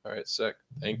 All right, sick.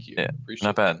 Thank you. Yeah, appreciate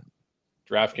not bad.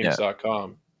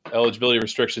 DraftKings.com. Eligibility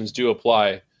restrictions do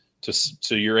apply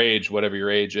to your age, whatever your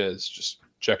age is. Just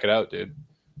check it out, dude.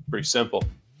 Pretty simple.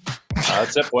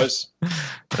 That's it, boys.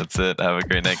 That's it. Have a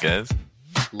great night, guys.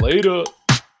 Later.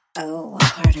 Oh,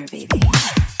 harder, baby.